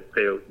friend,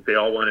 they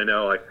all want to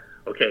know, like,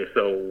 okay,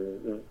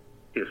 so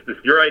is this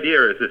your idea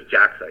or is this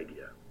Jack's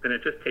idea? And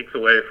it just takes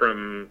away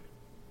from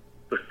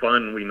the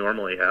fun we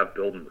normally have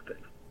building the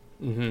thing.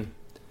 Mm-hmm.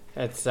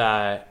 It's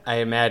I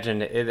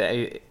imagine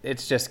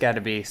it's just got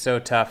to be so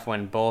tough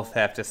when both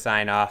have to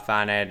sign off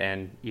on it,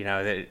 and, you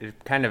know, the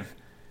kind of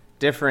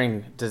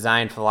differing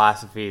design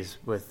philosophies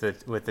with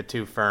the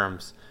two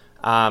firms.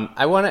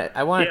 I want to.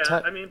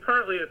 I mean,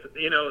 partly it's,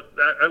 you know,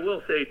 I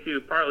will say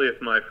too, partly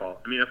it's my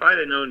fault. I mean, if I'd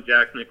have known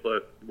Jack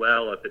Nicklaus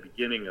well at the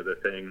beginning of the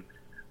thing,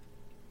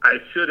 I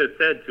should have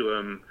said to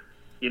him,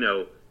 you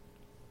know,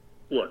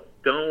 look,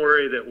 don't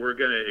worry that we're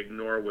going to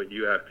ignore what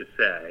you have to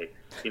say.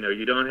 You know,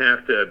 you don't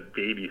have to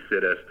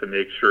babysit us to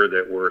make sure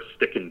that we're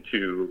sticking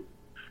to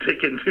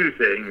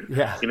things.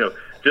 Yeah. You know,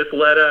 just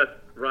let us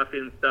rough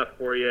in stuff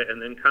for you,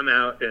 and then come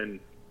out and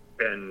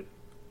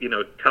you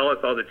know, tell us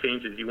all the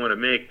changes you want to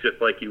make, just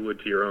like you would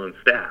to your own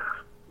staff.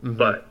 Mm-hmm.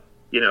 But,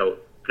 you know,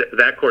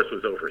 that course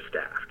was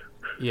overstaffed.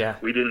 Yeah.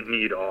 We didn't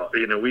need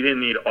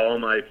all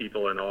my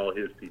people and all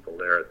his people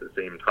there at the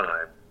same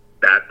time.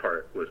 That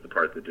part was the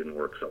part that didn't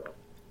work so well.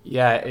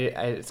 Yeah,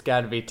 it's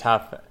got to be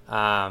tough.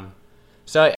 So